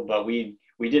know. But we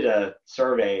did a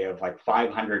survey of like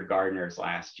 500 gardeners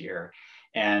last year,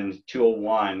 and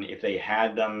 201, if they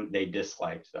had them, they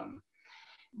disliked them.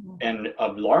 And a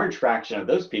large fraction of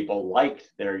those people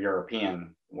liked their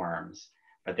European worms,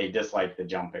 but they disliked the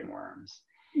jumping worms.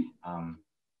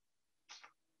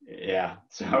 Yeah,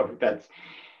 so that's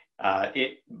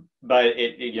it. But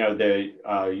you know,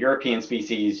 the European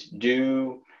species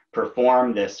do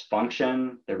perform this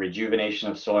function, the rejuvenation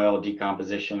of soil,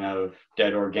 decomposition of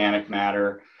dead organic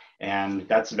matter, and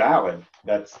that's valid.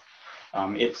 That's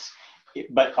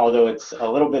but although it's a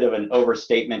little bit of an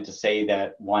overstatement to say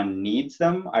that one needs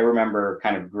them, I remember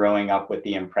kind of growing up with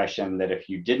the impression that if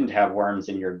you didn't have worms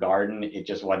in your garden, it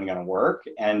just wasn't going to work.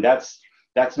 And that's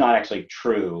not actually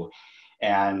true.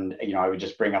 And, you know, I would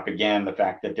just bring up again the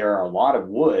fact that there are a lot of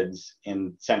woods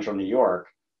in central New York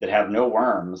that have no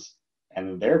worms,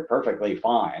 and they're perfectly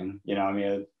fine. You know, I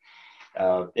mean,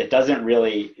 it doesn't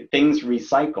really, things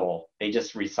recycle, they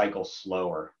just recycle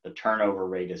slower. The turnover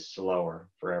rate is slower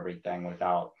for everything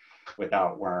without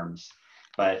worms,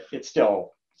 but it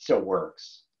still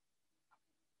works.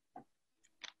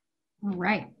 All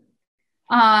right.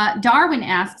 Darwin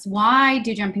asks, why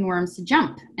do jumping worms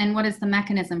jump? And what is the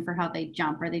mechanism for how they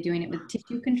jump? Are they doing it with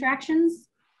tissue contractions?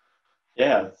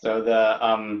 Yeah,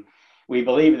 so we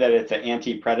believe that it's an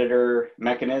anti-predator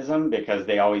mechanism because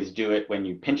they always do it when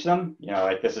you pinch them. You know,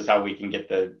 like this is how we can get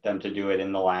them to do it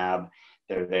in the lab.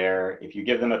 They're there. If you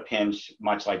give them a pinch,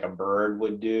 much like a bird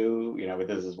would do, you know,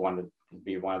 this is would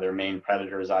be one of their main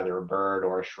predators, either a bird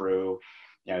or a shrew,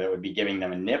 you know, that would be giving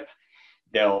them a nip.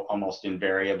 They'll almost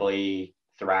invariably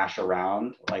thrash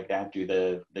around like that, do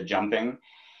the jumping.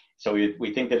 So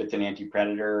we think that it's an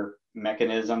anti-predator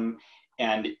mechanism,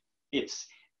 and it's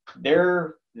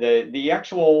the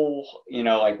actual, you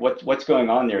know, like what's going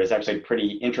on there is actually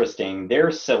pretty interesting. Their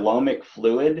coelomic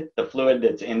fluid, the fluid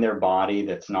that's in their body,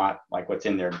 that's not like what's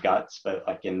in their guts, but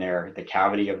like in the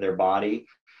cavity of their body,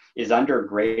 is under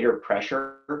greater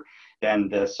pressure than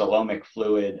the coelomic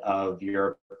fluid of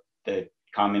the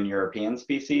common European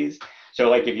species. So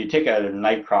like if you take a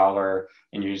night crawler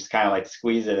and you just kind of like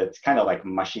squeeze it, it's kind of like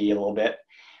mushy a little bit.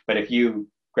 But if you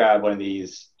grab one of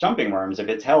these jumping worms, if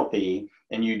it's healthy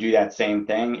and you do that same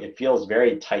thing, it feels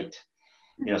very tight.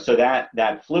 You know, so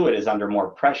that fluid is under more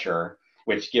pressure,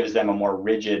 which gives them a more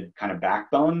rigid kind of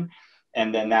backbone.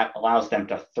 And then that allows them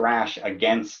to thrash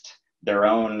against their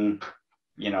own,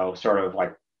 you know, sort of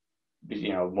like,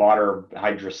 you know, water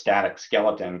hydrostatic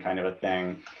skeleton kind of a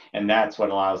thing. And that's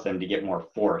what allows them to get more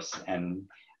force and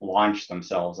launch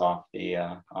themselves off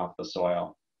the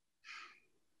soil.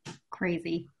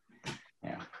 Crazy.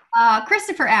 Yeah.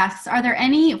 Christopher asks, are there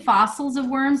any fossils of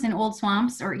worms in old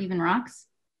swamps or even rocks?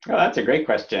 Oh, that's a great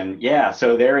question. Yeah,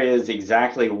 so there is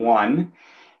exactly one.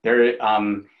 There's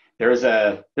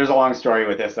a long story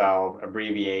with this, I'll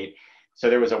abbreviate. So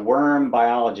there was a worm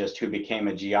biologist who became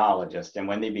a geologist, and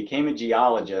when they became a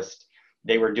geologist,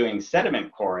 they were doing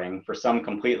sediment coring for some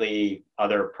completely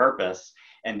other purpose,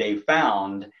 and they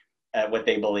found what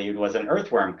they believed was an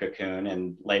earthworm cocoon,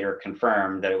 and later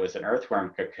confirmed that it was an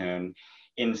earthworm cocoon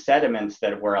in sediments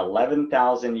that were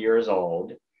 11,000 years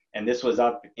old, and this was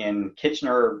up in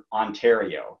Kitchener,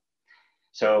 Ontario.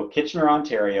 So Kitchener,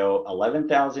 Ontario,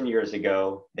 11,000 years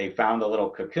ago, they found a little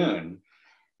cocoon.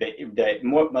 The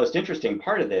most interesting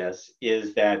part of this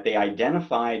is that they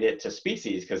identified it to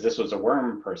species, because this was a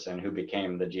worm person who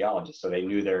became the geologist, so they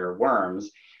knew their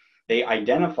worms. They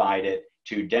identified it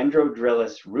to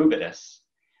Dendrodrilus rubitus,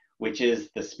 which is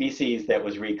the species that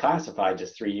was reclassified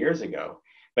just 3 years ago.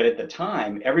 But at the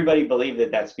time, everybody believed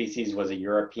that species was a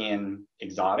European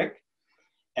exotic.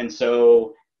 And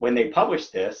so when they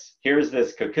published this, here's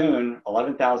this cocoon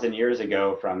 11,000 years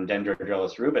ago from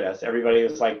Dendrodrilus rubitus, everybody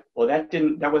was like, well,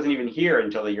 that wasn't even here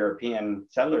until the European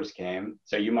settlers came,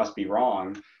 so you must be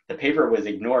wrong. The paper was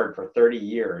ignored for 30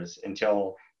 years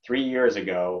until 3 years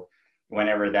ago,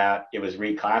 whenever it was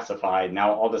reclassified.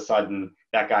 Now all of a sudden,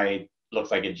 that guy looks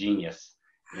like a genius,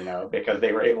 you know, because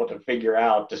they were able to figure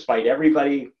out, despite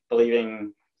everybody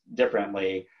believing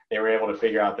differently, they were able to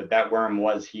figure out that worm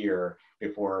was here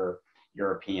before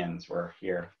Europeans were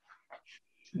here.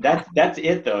 That's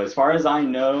it though. As far as I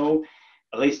know,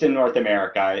 at least in North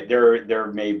America,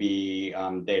 there may be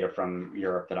data from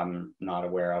Europe that I'm not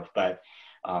aware of, but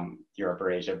Europe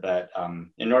or Asia. But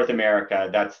in North America,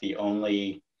 that's the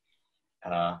only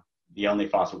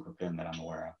fossil cocoon that I'm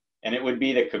aware of, and it would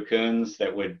be the cocoons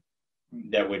that would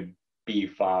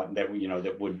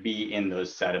be in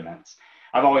those sediments.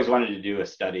 I've always wanted to do a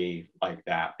study like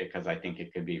that because I think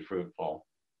it could be fruitful.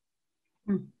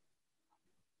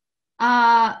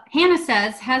 Hannah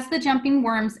says, has the jumping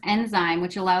worm's enzyme,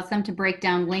 which allows them to break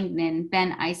down lignin,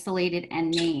 been isolated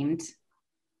and named?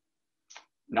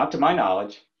 Not to my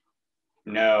knowledge.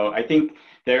 No, I think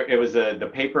it was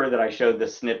the paper that I showed the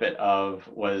snippet of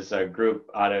was a group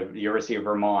out of the University of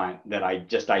Vermont that I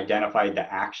just identified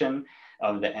the action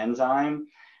of the enzyme.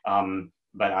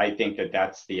 But I think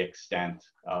that's the extent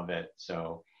of it.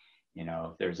 So, you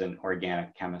know, if there's an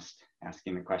organic chemist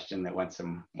asking the question that wants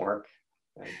some work,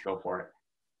 go for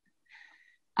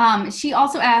it. She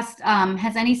also asked,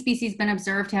 has any species been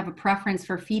observed to have a preference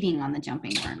for feeding on the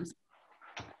jumping worms?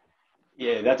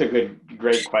 Yeah, that's a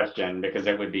great question, because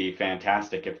it would be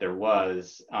fantastic if there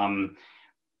was.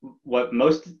 What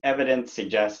most evidence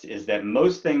suggests is that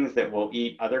most things that will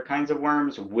eat other kinds of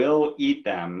worms will eat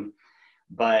them,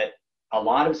 but a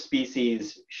lot of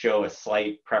species show a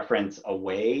slight preference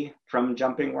away from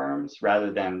jumping worms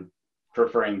rather than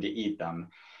preferring to eat them.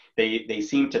 They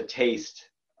seem to taste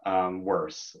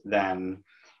worse than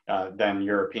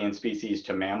European species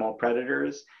to mammal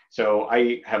predators. So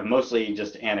I have mostly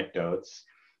just anecdotes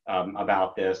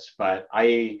about this, but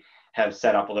I have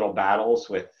set up little battles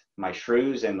with my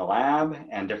shrews in the lab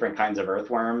and different kinds of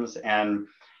earthworms. And,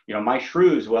 my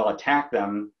shrews will attack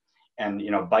them and,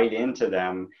 bite into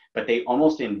them, but they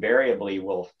almost invariably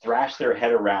will thrash their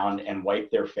head around and wipe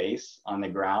their face on the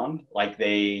ground, like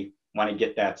they want to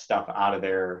get that stuff out of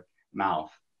their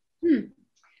mouth.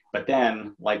 But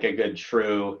then, like a good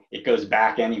shrew, it goes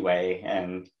back anyway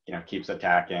and, keeps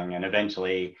attacking, and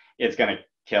eventually it's going to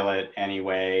kill it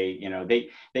anyway.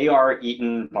 They are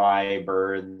eaten by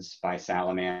birds, by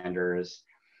salamanders,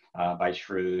 by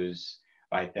shrews,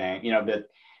 by things, but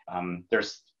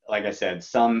there's, like I said,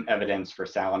 some evidence for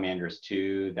salamanders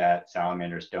too, that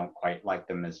salamanders don't quite like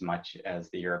them as much as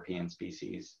the European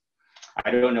species.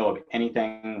 I don't know of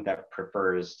anything that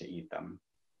prefers to eat them.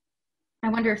 I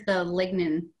wonder if the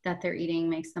lignin that they're eating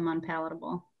makes them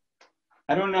unpalatable.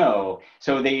 I don't know.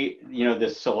 So this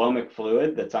coelomic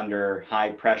fluid that's under high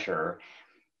pressure,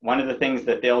 one of the things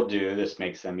that they'll do, this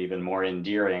makes them even more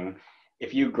endearing,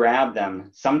 if you grab them,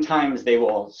 sometimes they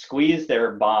will squeeze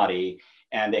their body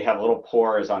and they have little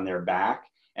pores on their back,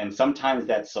 and sometimes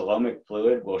that coelomic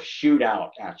fluid will shoot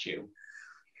out at you.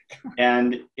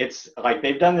 And it's like,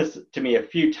 they've done this to me a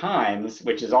few times,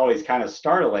 which is always kind of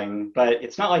startling, but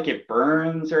it's not like it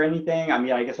burns or anything. I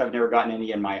mean, I guess I've never gotten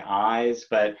any in my eyes,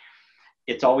 but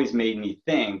it's always made me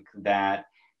think that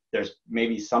there's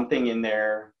maybe something in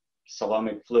their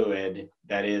coelomic fluid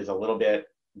that is a little bit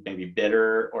maybe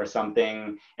bitter or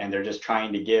something, and they're just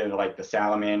trying to give like the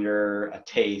salamander a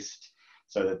taste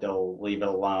so that they'll leave it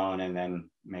alone and then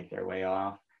make their way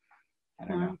off. I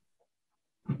don't know.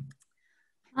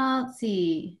 Let's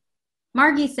see.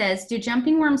 Margie says, do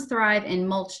jumping worms thrive in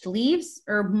mulched leaves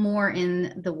or more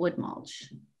in the wood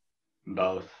mulch?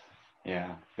 Both.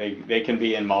 Yeah, they can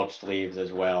be in mulched leaves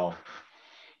as well.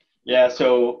 Yeah,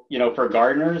 so, for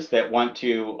gardeners that want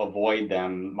to avoid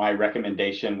them, my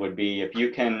recommendation would be if you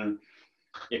can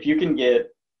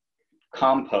get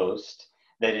compost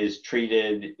that is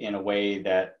treated in a way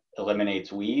that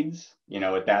eliminates weeds,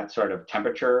 at that sort of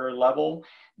temperature level,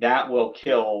 that will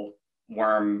kill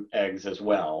worm eggs as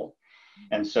well.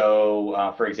 And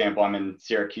so, for example, I'm in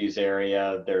Syracuse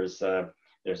area. There's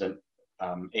an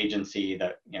agency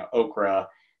that, Okra,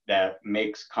 that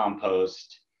makes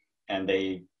compost, and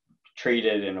they treat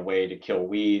it in a way to kill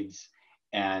weeds.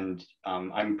 And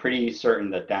I'm pretty certain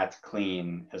that that's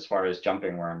clean as far as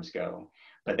jumping worms go.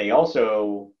 But they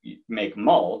also make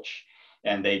mulch,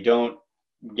 and they don't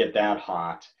get that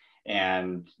hot.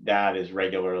 And that is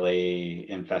regularly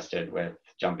infested with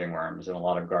jumping worms. And a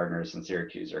lot of gardeners in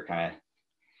Syracuse are kind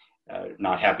of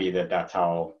not happy that that's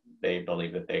how they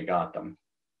believe that they got them.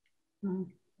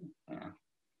 Yeah.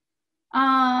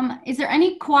 Is there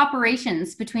any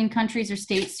cooperations between countries or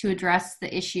states to address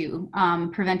the issue,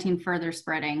 preventing further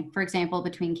spreading, for example,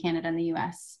 between Canada and the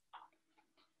US?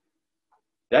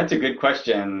 That's a good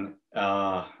question.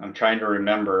 I'm trying to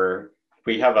remember.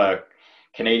 We have a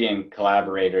Canadian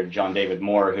collaborator, John David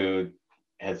Moore, who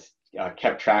has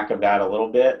kept track of that a little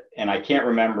bit. And I can't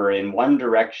remember. In one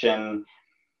direction,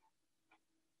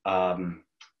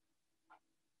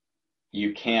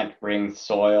 you can't bring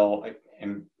soil.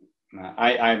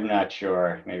 I'm not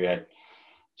sure. Maybe I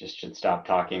just should stop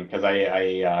talking, because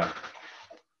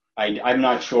I'm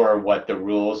not sure what the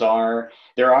rules are.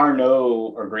 There are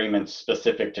no agreements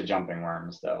specific to jumping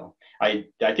worms, though. I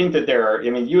think that there are,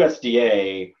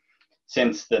 USDA,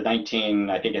 since I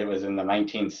think it was in the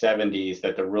 1970s,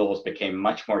 that the rules became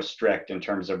much more strict in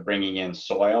terms of bringing in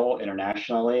soil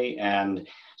internationally. And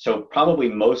so probably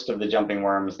most of the jumping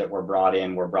worms that were brought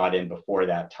in before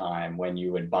that time, when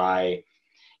you would buy,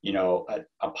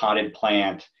 a potted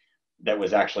plant that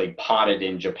was actually potted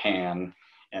in Japan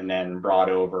and then brought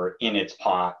over in its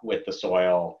pot with the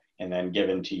soil and then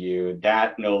given to you.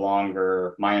 That no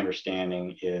longer, my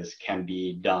understanding is, can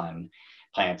be done.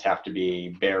 Plants have to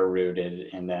be bare rooted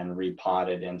and then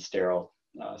repotted in sterile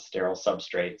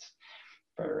substrates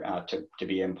to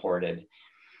be imported.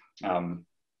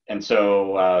 And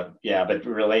so, but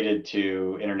related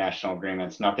to international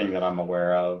agreements, nothing that I'm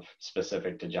aware of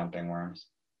specific to jumping worms.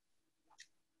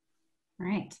 All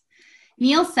right.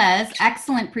 Neil says,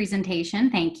 excellent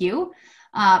presentation. Thank you.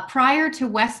 Prior to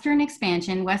Western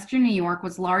expansion, Western New York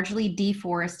was largely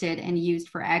deforested and used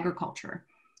for agriculture.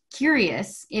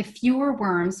 Curious if fewer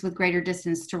worms with greater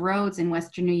distance to roads in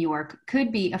Western New York could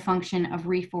be a function of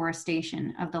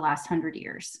reforestation of the last 100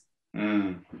 years.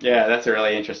 Yeah, that's a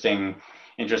really interesting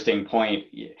point.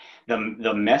 The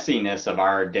messiness of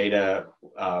our data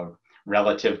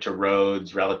relative to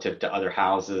roads, relative to other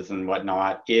houses and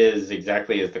whatnot, is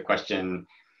exactly as the question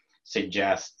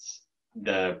suggests.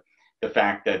 The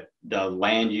fact that the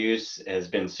land use has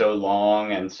been so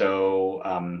long, and so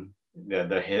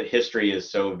the history is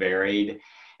so varied,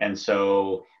 and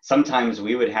so sometimes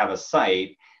we would have a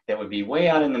site that would be way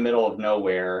out in the middle of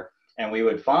nowhere, and we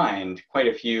would find quite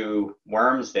a few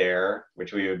worms there,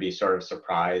 which we would be sort of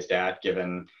surprised at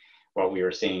given what we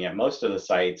were seeing at most of the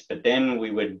sites. But then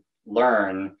we would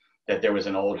learn that there was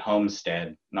an old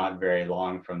homestead not very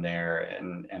long from there,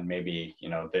 and maybe, you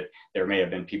know, that there may have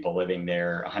been people living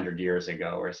there 100 years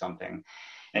ago or something.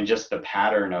 And just the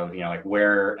pattern of, you know, like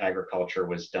where agriculture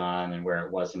was done and where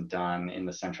it wasn't done in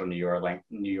the central New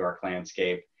York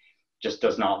landscape just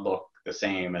does not look the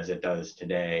same as it does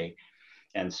today.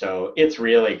 And so it's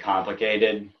really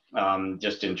complicated,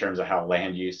 just in terms of how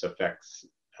land use affects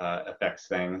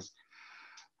things.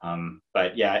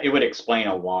 But yeah, it would explain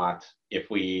a lot if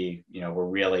we, you know, were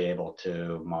really able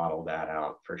to model that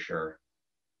out for sure.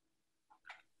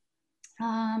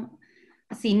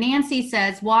 Let's see, Nancy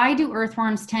says, why do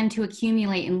earthworms tend to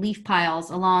accumulate in leaf piles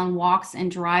along walks and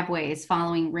driveways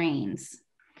following rains?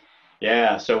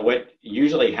 Yeah, so what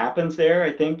usually happens there,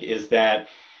 I think, is that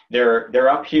they're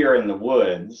up here in the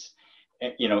woods,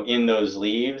 you know, in those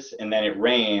leaves, and then it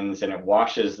rains and it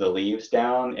washes the leaves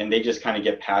down, and they just kind of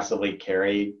get passively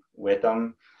carried with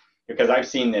them. Because I've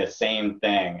seen this same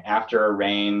thing after a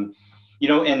rain, you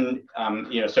know, and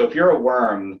you know, so if you're a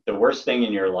worm, the worst thing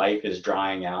in your life is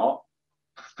drying out.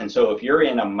 And so if you're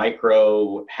in a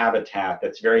micro habitat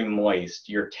that's very moist,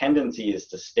 your tendency is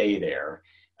to stay there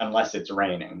unless it's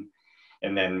raining,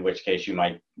 and then in which case you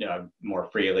might more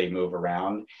freely move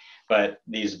around. But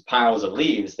these piles of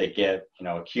leaves that get, you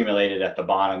know, accumulated at the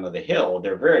bottom of the hill,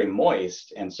 they're very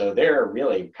moist, and so they're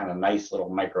really kind of nice little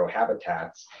micro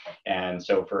habitats. And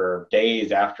so for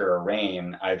days after a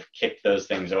rain, I've kicked those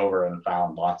things over and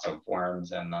found lots of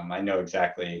worms in them. I know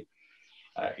exactly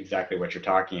what you're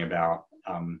talking about.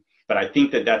 But I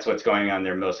think that that's what's going on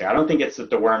there mostly. I don't think it's that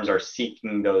the worms are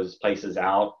seeking those places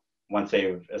out once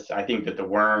I think that the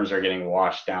worms are getting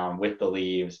washed down with the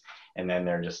leaves, and then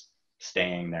they're just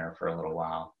staying there for a little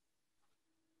while.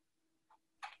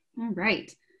 All right.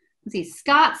 Let's see.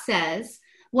 Scott says,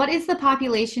 what is the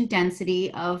population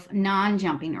density of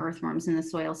non-jumping earthworms in the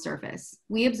soil surface?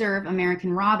 We observe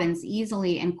American robins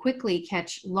easily and quickly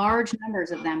catch large numbers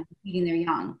of them feeding their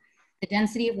young. The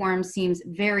density of worms seems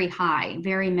very high,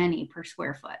 very many per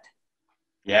square foot.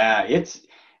 Yeah, it's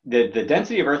the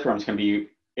density of earthworms can be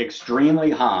extremely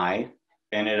high,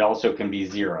 and it also can be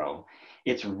zero.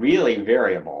 It's really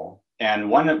variable. And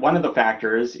one of the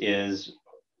factors is,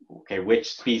 okay,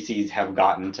 which species have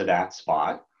gotten to that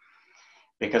spot,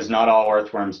 because not all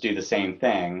earthworms do the same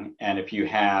thing. And if you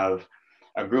have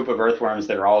a group of earthworms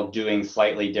that are all doing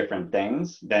slightly different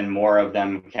things, then more of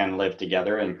them can live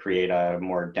together and create a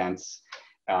more dense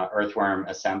earthworm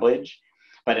assemblage.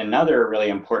 But another really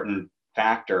important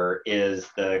factor is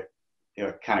the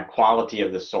kind of quality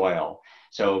of the soil.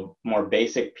 So more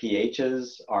basic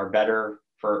pHs are better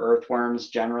for earthworms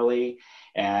generally,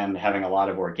 and having a lot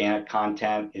of organic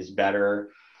content is better,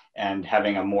 and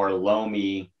having a more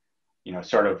loamy, you know,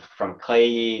 sort of from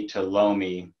clayey to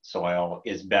loamy soil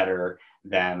is better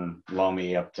than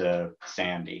loamy up to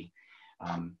sandy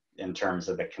in terms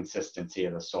of the consistency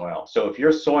of the soil. So if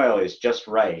your soil is just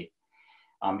right,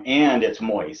 and it's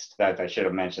moist, that I should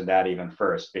have mentioned that even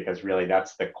first, because really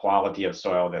that's the quality of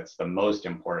soil that's the most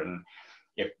important.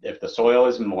 If the soil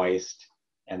is moist,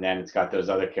 and then it's got those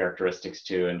other characteristics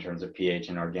too in terms of pH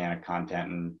and organic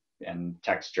content and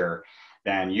texture,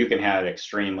 then you can have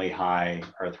extremely high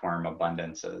earthworm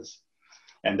abundances.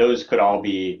 And those could all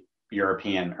be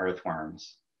European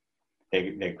earthworms.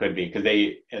 They could be, because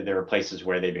there are places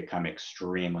where they become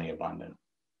extremely abundant.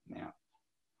 Yeah.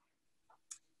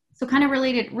 So kind of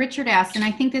related, Richard asked, and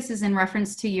I think this is in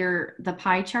reference to the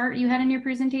pie chart you had in your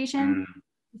presentation,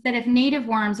 that if native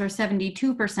worms are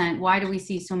 72%, why do we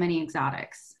see so many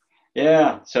exotics?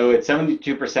 Yeah, so it's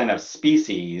 72% of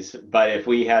species, but if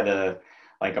we had a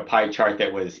pie chart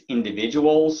that was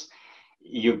individuals,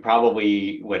 you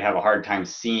probably would have a hard time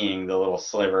seeing the little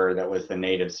sliver that was the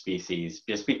native species,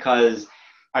 just because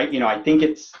I think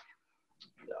it's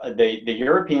the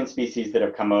European species that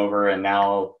have come over, and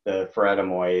now the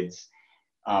pheredamoids,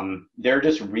 they're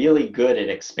just really good at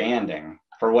expanding.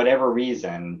 For whatever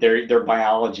reason, their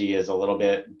biology is a little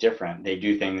bit different. They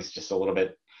do things just a little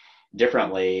bit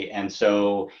differently. And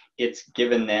so it's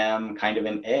given them kind of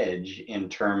an edge in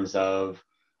terms of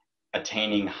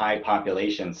attaining high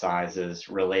population sizes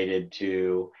related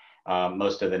to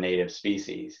most of the native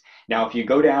species. Now, if you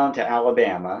go down to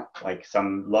Alabama, like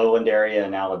some lowland area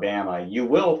in Alabama, you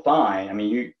will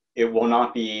find, it will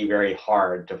not be very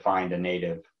hard to find a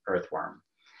native earthworm.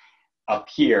 Up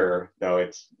here, though,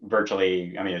 it's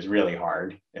virtually, it's really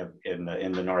hard in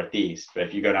the Northeast. But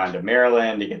if you go down to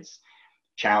Maryland, it gets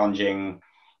challenging.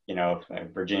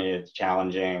 Virginia, it's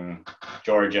challenging.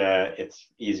 Georgia, it's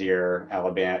easier.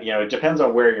 Alabama, it depends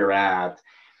on where you're at,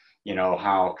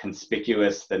 how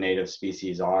conspicuous the native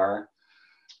species are.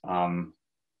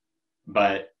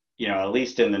 But, at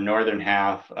least in the northern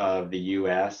half of the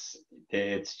US,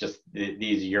 it's just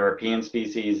these European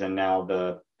species, and now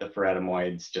the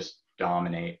pheredamoids just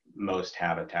dominate most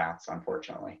habitats,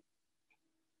 unfortunately.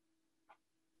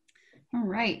 All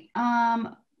right.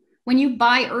 When you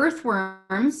buy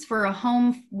earthworms for a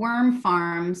home worm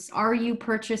farms, are you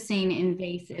purchasing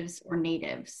invasives or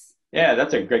natives? Yeah,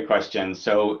 that's a great question.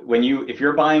 So if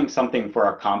you're buying something for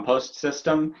a compost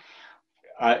system,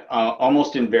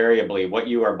 almost invariably what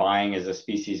you are buying is a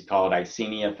species called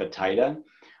Eisenia fetida,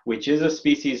 which is a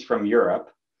species from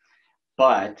Europe,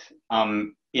 but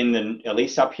at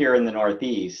least up here in the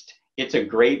Northeast, it's a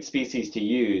great species to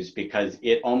use because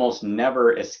it almost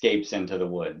never escapes into the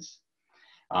woods.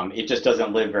 It just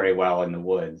doesn't live very well in the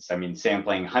woods.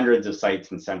 Sampling hundreds of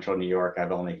sites in central New York,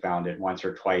 I've only found it once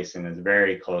or twice, and is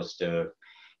very close to,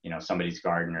 somebody's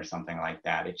garden or something like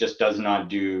that. It just does not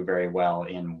do very well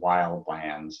in wild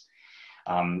lands.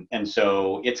 And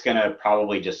so it's going to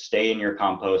probably just stay in your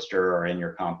composter or in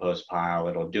your compost pile.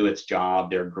 It'll do its job.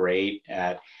 They're great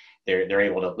at, they're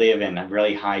able to live in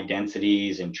really high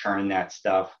densities and churn that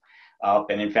stuff up.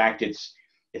 And in fact, it's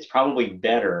probably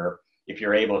better if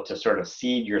you're able to sort of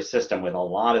seed your system with a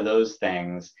lot of those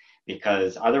things,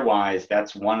 because otherwise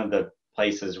that's one of the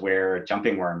places where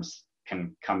jumping worms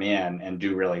can come in and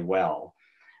do really well.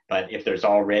 But if there's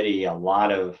already a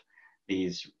lot of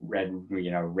these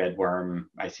redworm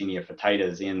Eisenia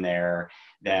fetidas in there,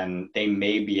 then they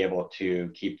may be able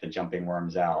to keep the jumping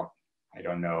worms out. I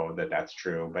don't know that that's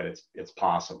true, but it's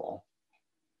possible.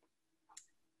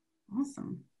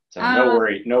 Awesome. So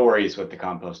no worries with the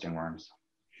composting worms.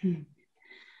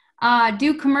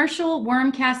 Do commercial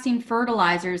worm casting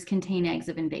fertilizers contain eggs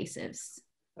of invasives?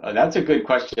 That's a good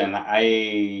question.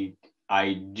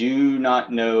 I do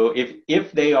not know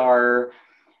if they are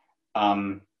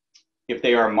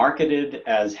marketed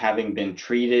as having been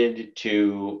treated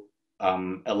to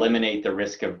eliminate the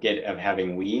risk of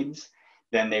having weeds,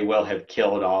 then they will have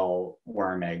killed all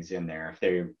worm eggs in there if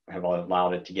they have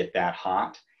allowed it to get that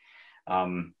hot.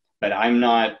 But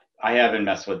I haven't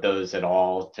messed with those at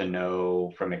all to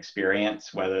know from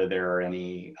experience whether there are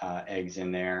any eggs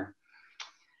in there.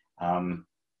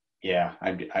 Yeah,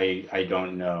 I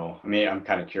don't know. I'm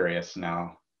kind of curious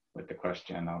now with the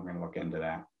question. I'm going to look into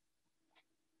that.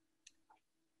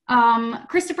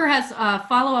 Christopher has a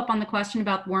follow-up on the question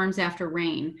about worms after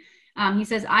rain. He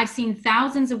says, I've seen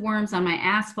thousands of worms on my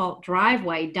asphalt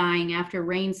driveway dying after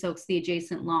rain soaks the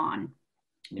adjacent lawn.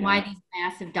 Yeah. Why these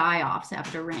massive die-offs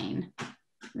after rain?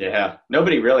 Yeah,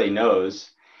 nobody really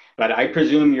knows, but I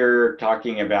presume you're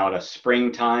talking about a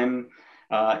springtime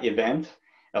event,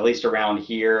 at least around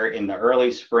here in the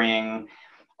early spring.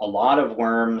 A lot of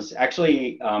worms,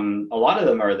 actually, a lot of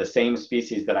them are the same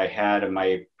species that I had in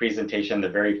my presentation, the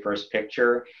very first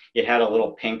picture. It had a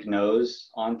little pink nose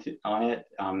on it.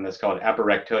 That's called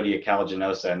Aporectodia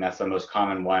calaginosa, and that's the most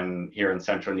common one here in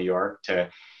central New York to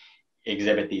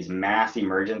exhibit these mass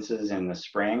emergences in the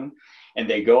spring. And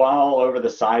they go all over the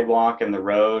sidewalk and the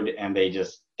road, and they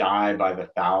just die by the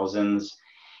thousands.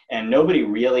 And nobody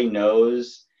really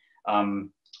knows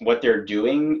what they're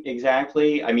doing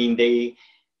exactly.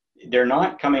 They're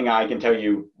not coming out, I can tell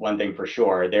you one thing for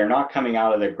sure, they're not coming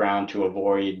out of the ground to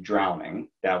avoid drowning.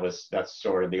 That's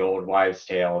sort of the old wives'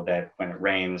 tale that when it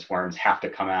rains, worms have to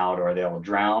come out or they'll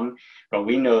drown. But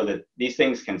we know that these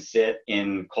things can sit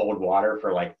in cold water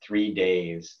for like 3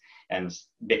 days. And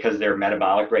because their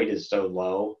metabolic rate is so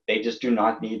low, they just do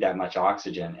not need that much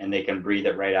oxygen, and they can breathe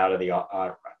it right out of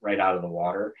the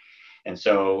water. And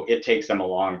so it takes them a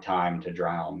long time to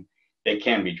drown. They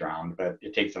can be drowned, but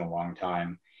it takes them a long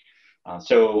time.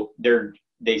 So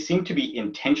they seem to be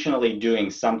intentionally doing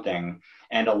something,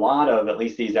 and a lot of, at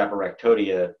least these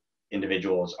Aporectodia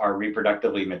individuals, are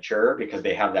reproductively mature because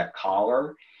they have that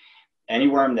collar. Any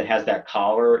worm that has that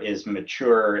collar is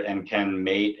mature and can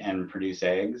mate and produce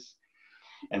eggs.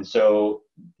 And so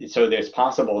there's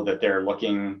possible that they're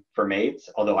looking for mates,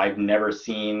 although I've never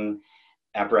seen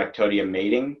Aparectodia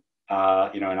mating,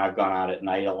 and I've gone out at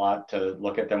night a lot to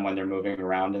look at them when they're moving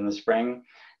around in the spring.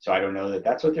 So I don't know that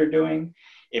that's what they're doing.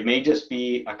 It may just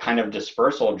be a kind of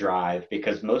dispersal drive,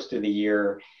 because most of the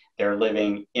year they're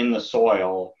living in the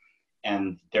soil,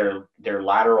 and their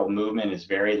lateral movement is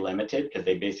very limited because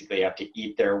they basically have to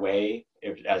eat their way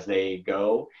as they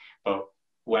go. But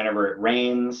whenever it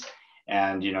rains,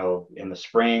 and in the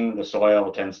spring, the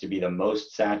soil tends to be the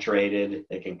most saturated.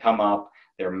 They can come up,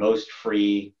 they're most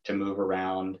free to move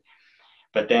around.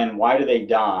 But then why do they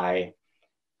die?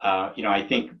 I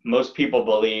think most people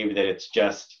believe that it's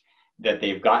just that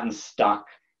they've gotten stuck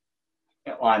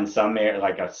on some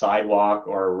like a sidewalk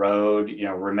or a road.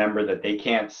 Remember that they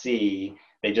can't see.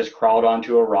 They just crawled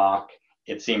onto a rock.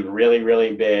 It seemed really,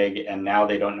 really big, and now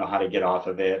they don't know how to get off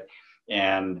of it.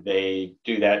 And they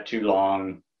do that too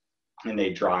long, and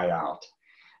they dry out.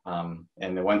 And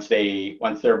then once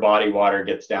their body water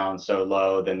gets down so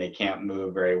low, then they can't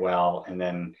move very well, and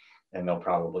then they'll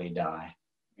probably die.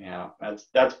 Yeah,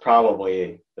 that's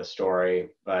probably the story,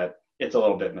 but it's a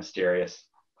little bit mysterious.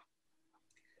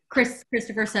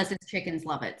 Christopher says his chickens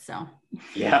love it, so.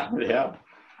 Yeah.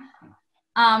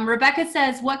 Rebecca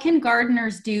says, what can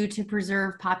gardeners do to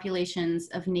preserve populations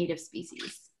of native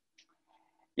species?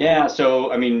 Yeah,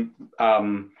 so, again,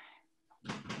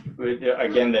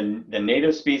 the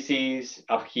native species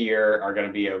up here are going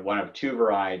to be one of two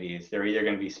varieties. They're either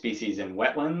going to be species in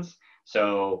wetlands,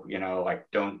 so, like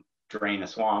don't drain a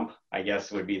swamp, I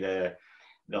guess would be the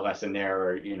lesson there,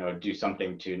 or, do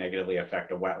something to negatively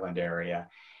affect a wetland area.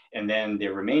 And then the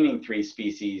remaining three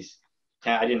species,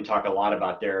 I didn't talk a lot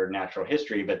about their natural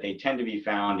history, but they tend to be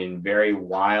found in very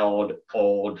wild,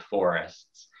 old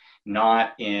forests,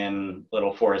 not in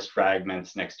little forest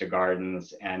fragments next to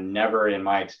gardens, and never, in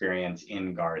my experience,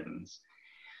 in gardens.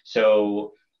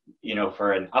 So,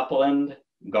 for an upland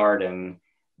garden,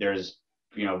 there's,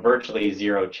 virtually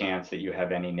zero chance that you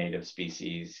have any native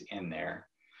species in there.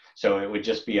 So it would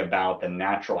just be about the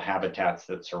natural habitats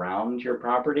that surround your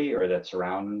property or that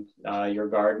surround your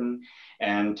garden,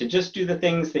 and to just do the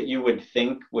things that you would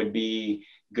think would be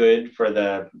good for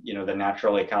the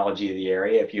natural ecology of the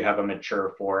area. If you have a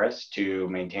mature forest, to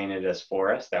maintain it as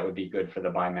forest, that would be good for the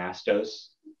bimastos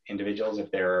individuals if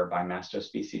there are bimastos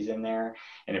species in there.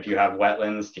 And if you have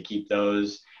wetlands, to keep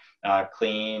those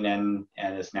clean and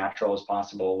as natural as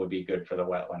possible would be good for the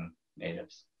wetland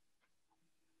natives.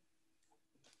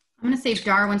 I'm going to save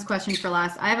Darwin's question for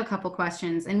last. I have a couple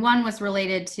questions, and one was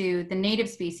related to the native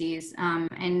species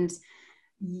and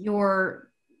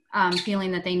your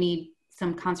feeling that they need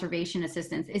some conservation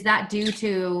assistance. Is that due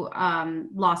to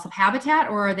loss of habitat,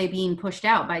 or are they being pushed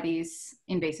out by these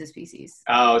invasive species?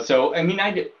 Oh, so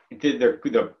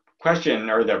the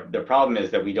question or the problem is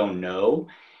that we don't know.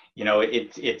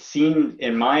 It seemed,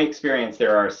 in my experience,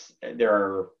 there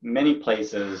are many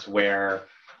places where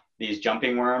these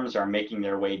jumping worms are making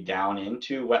their way down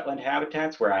into wetland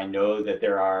habitats where I know that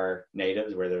there are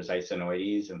natives, where there's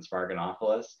Icenoides and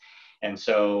Sparganophilus. And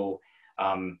so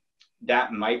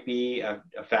that might be a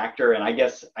factor. And I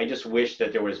guess I just wish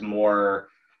that there was more,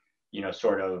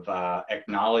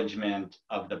 acknowledgement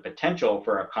of the potential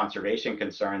for a conservation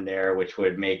concern there, which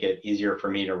would make it easier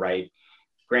for me to write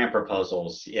grant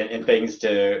proposals and things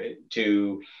to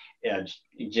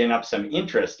gin up some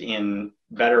interest in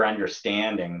better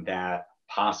understanding that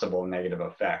possible negative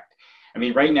effect.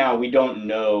 Right now we don't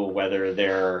know whether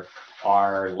there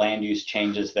are land use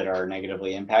changes that are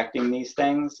negatively impacting these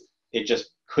things. It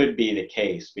just could be the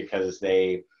case because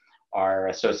they are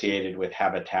associated with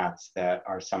habitats that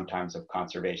are sometimes of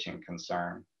conservation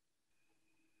concern.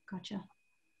 Gotcha.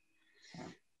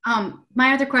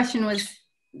 My other question was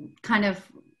kind of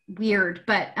weird,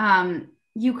 but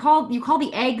you call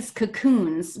the eggs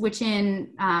cocoons, which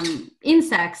in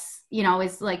insects,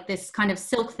 is like this kind of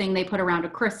silk thing they put around a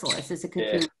chrysalis as a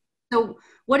cocoon. Yeah. So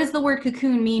what does the word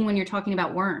cocoon mean when you're talking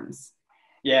about worms?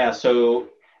 Yeah, so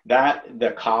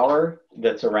the collar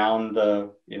that's around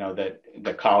the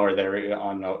collar there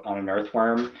on an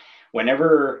earthworm,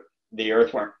 whenever the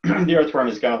earthworm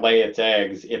is going to lay its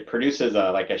eggs, it produces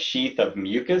a sheath of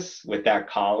mucus with that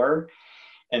collar,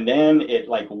 and then it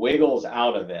wiggles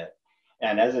out of it.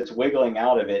 And as it's wiggling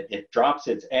out of it, it drops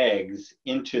its eggs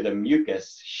into the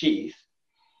mucus sheath.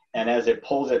 And as it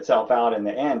pulls itself out in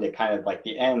the end, it kind of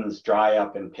the ends dry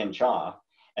up and pinch off.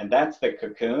 And that's the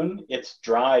cocoon. It's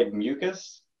dried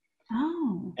mucus.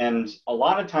 Oh. And a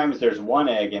lot of times there's one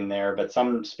egg in there, but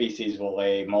some species will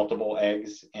lay multiple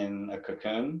eggs in a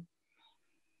cocoon.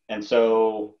 And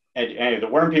so, and the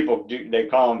worm people they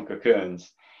call them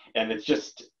cocoons. And it's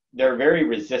just, they're very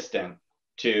resistant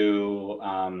to,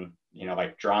 you know,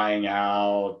 like drying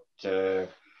out, to,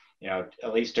 you know,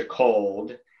 at least to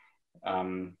cold.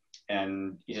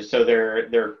 And so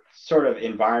they're sort of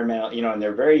environmental, you know, and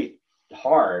they're very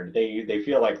hard. They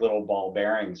feel like little ball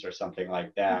bearings or something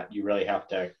like that. You really have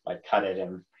to like cut it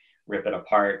and rip it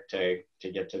apart to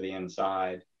get to the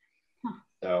inside.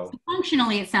 So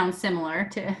functionally, it sounds similar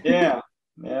to. Yeah.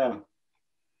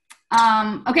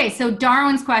 Okay, so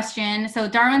Darwin's question. So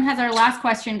Darwin has our last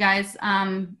question, guys,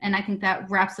 and I think that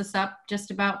wraps us up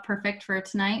just about perfect for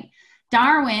tonight.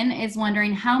 Darwin is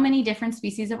wondering how many different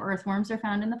species of earthworms are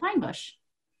found in the pine bush.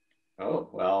 Oh,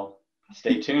 well,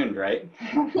 stay tuned, right?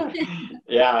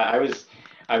 Yeah, I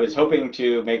was hoping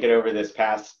to make it over this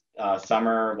past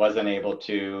summer, wasn't able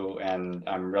to, and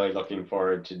I'm really looking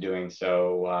forward to doing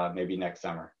so maybe next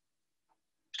summer.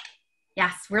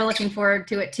 Yes, we're looking forward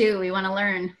to it too. We want to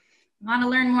learn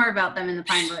more about them in the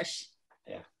pine bush.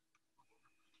 Yeah.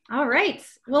 All right.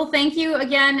 Well, thank you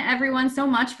again, everyone, so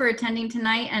much for attending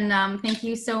tonight. And thank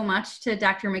you so much to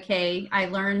Dr. McCay. I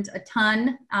learned a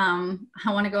ton. I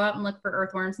want to go out and look for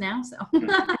earthworms now. So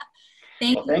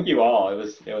Thank you all.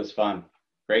 It was fun.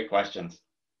 Great questions.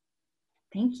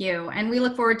 Thank you. And we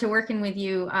look forward to working with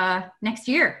you next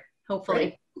year,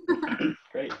 hopefully.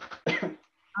 Great.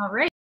 All right.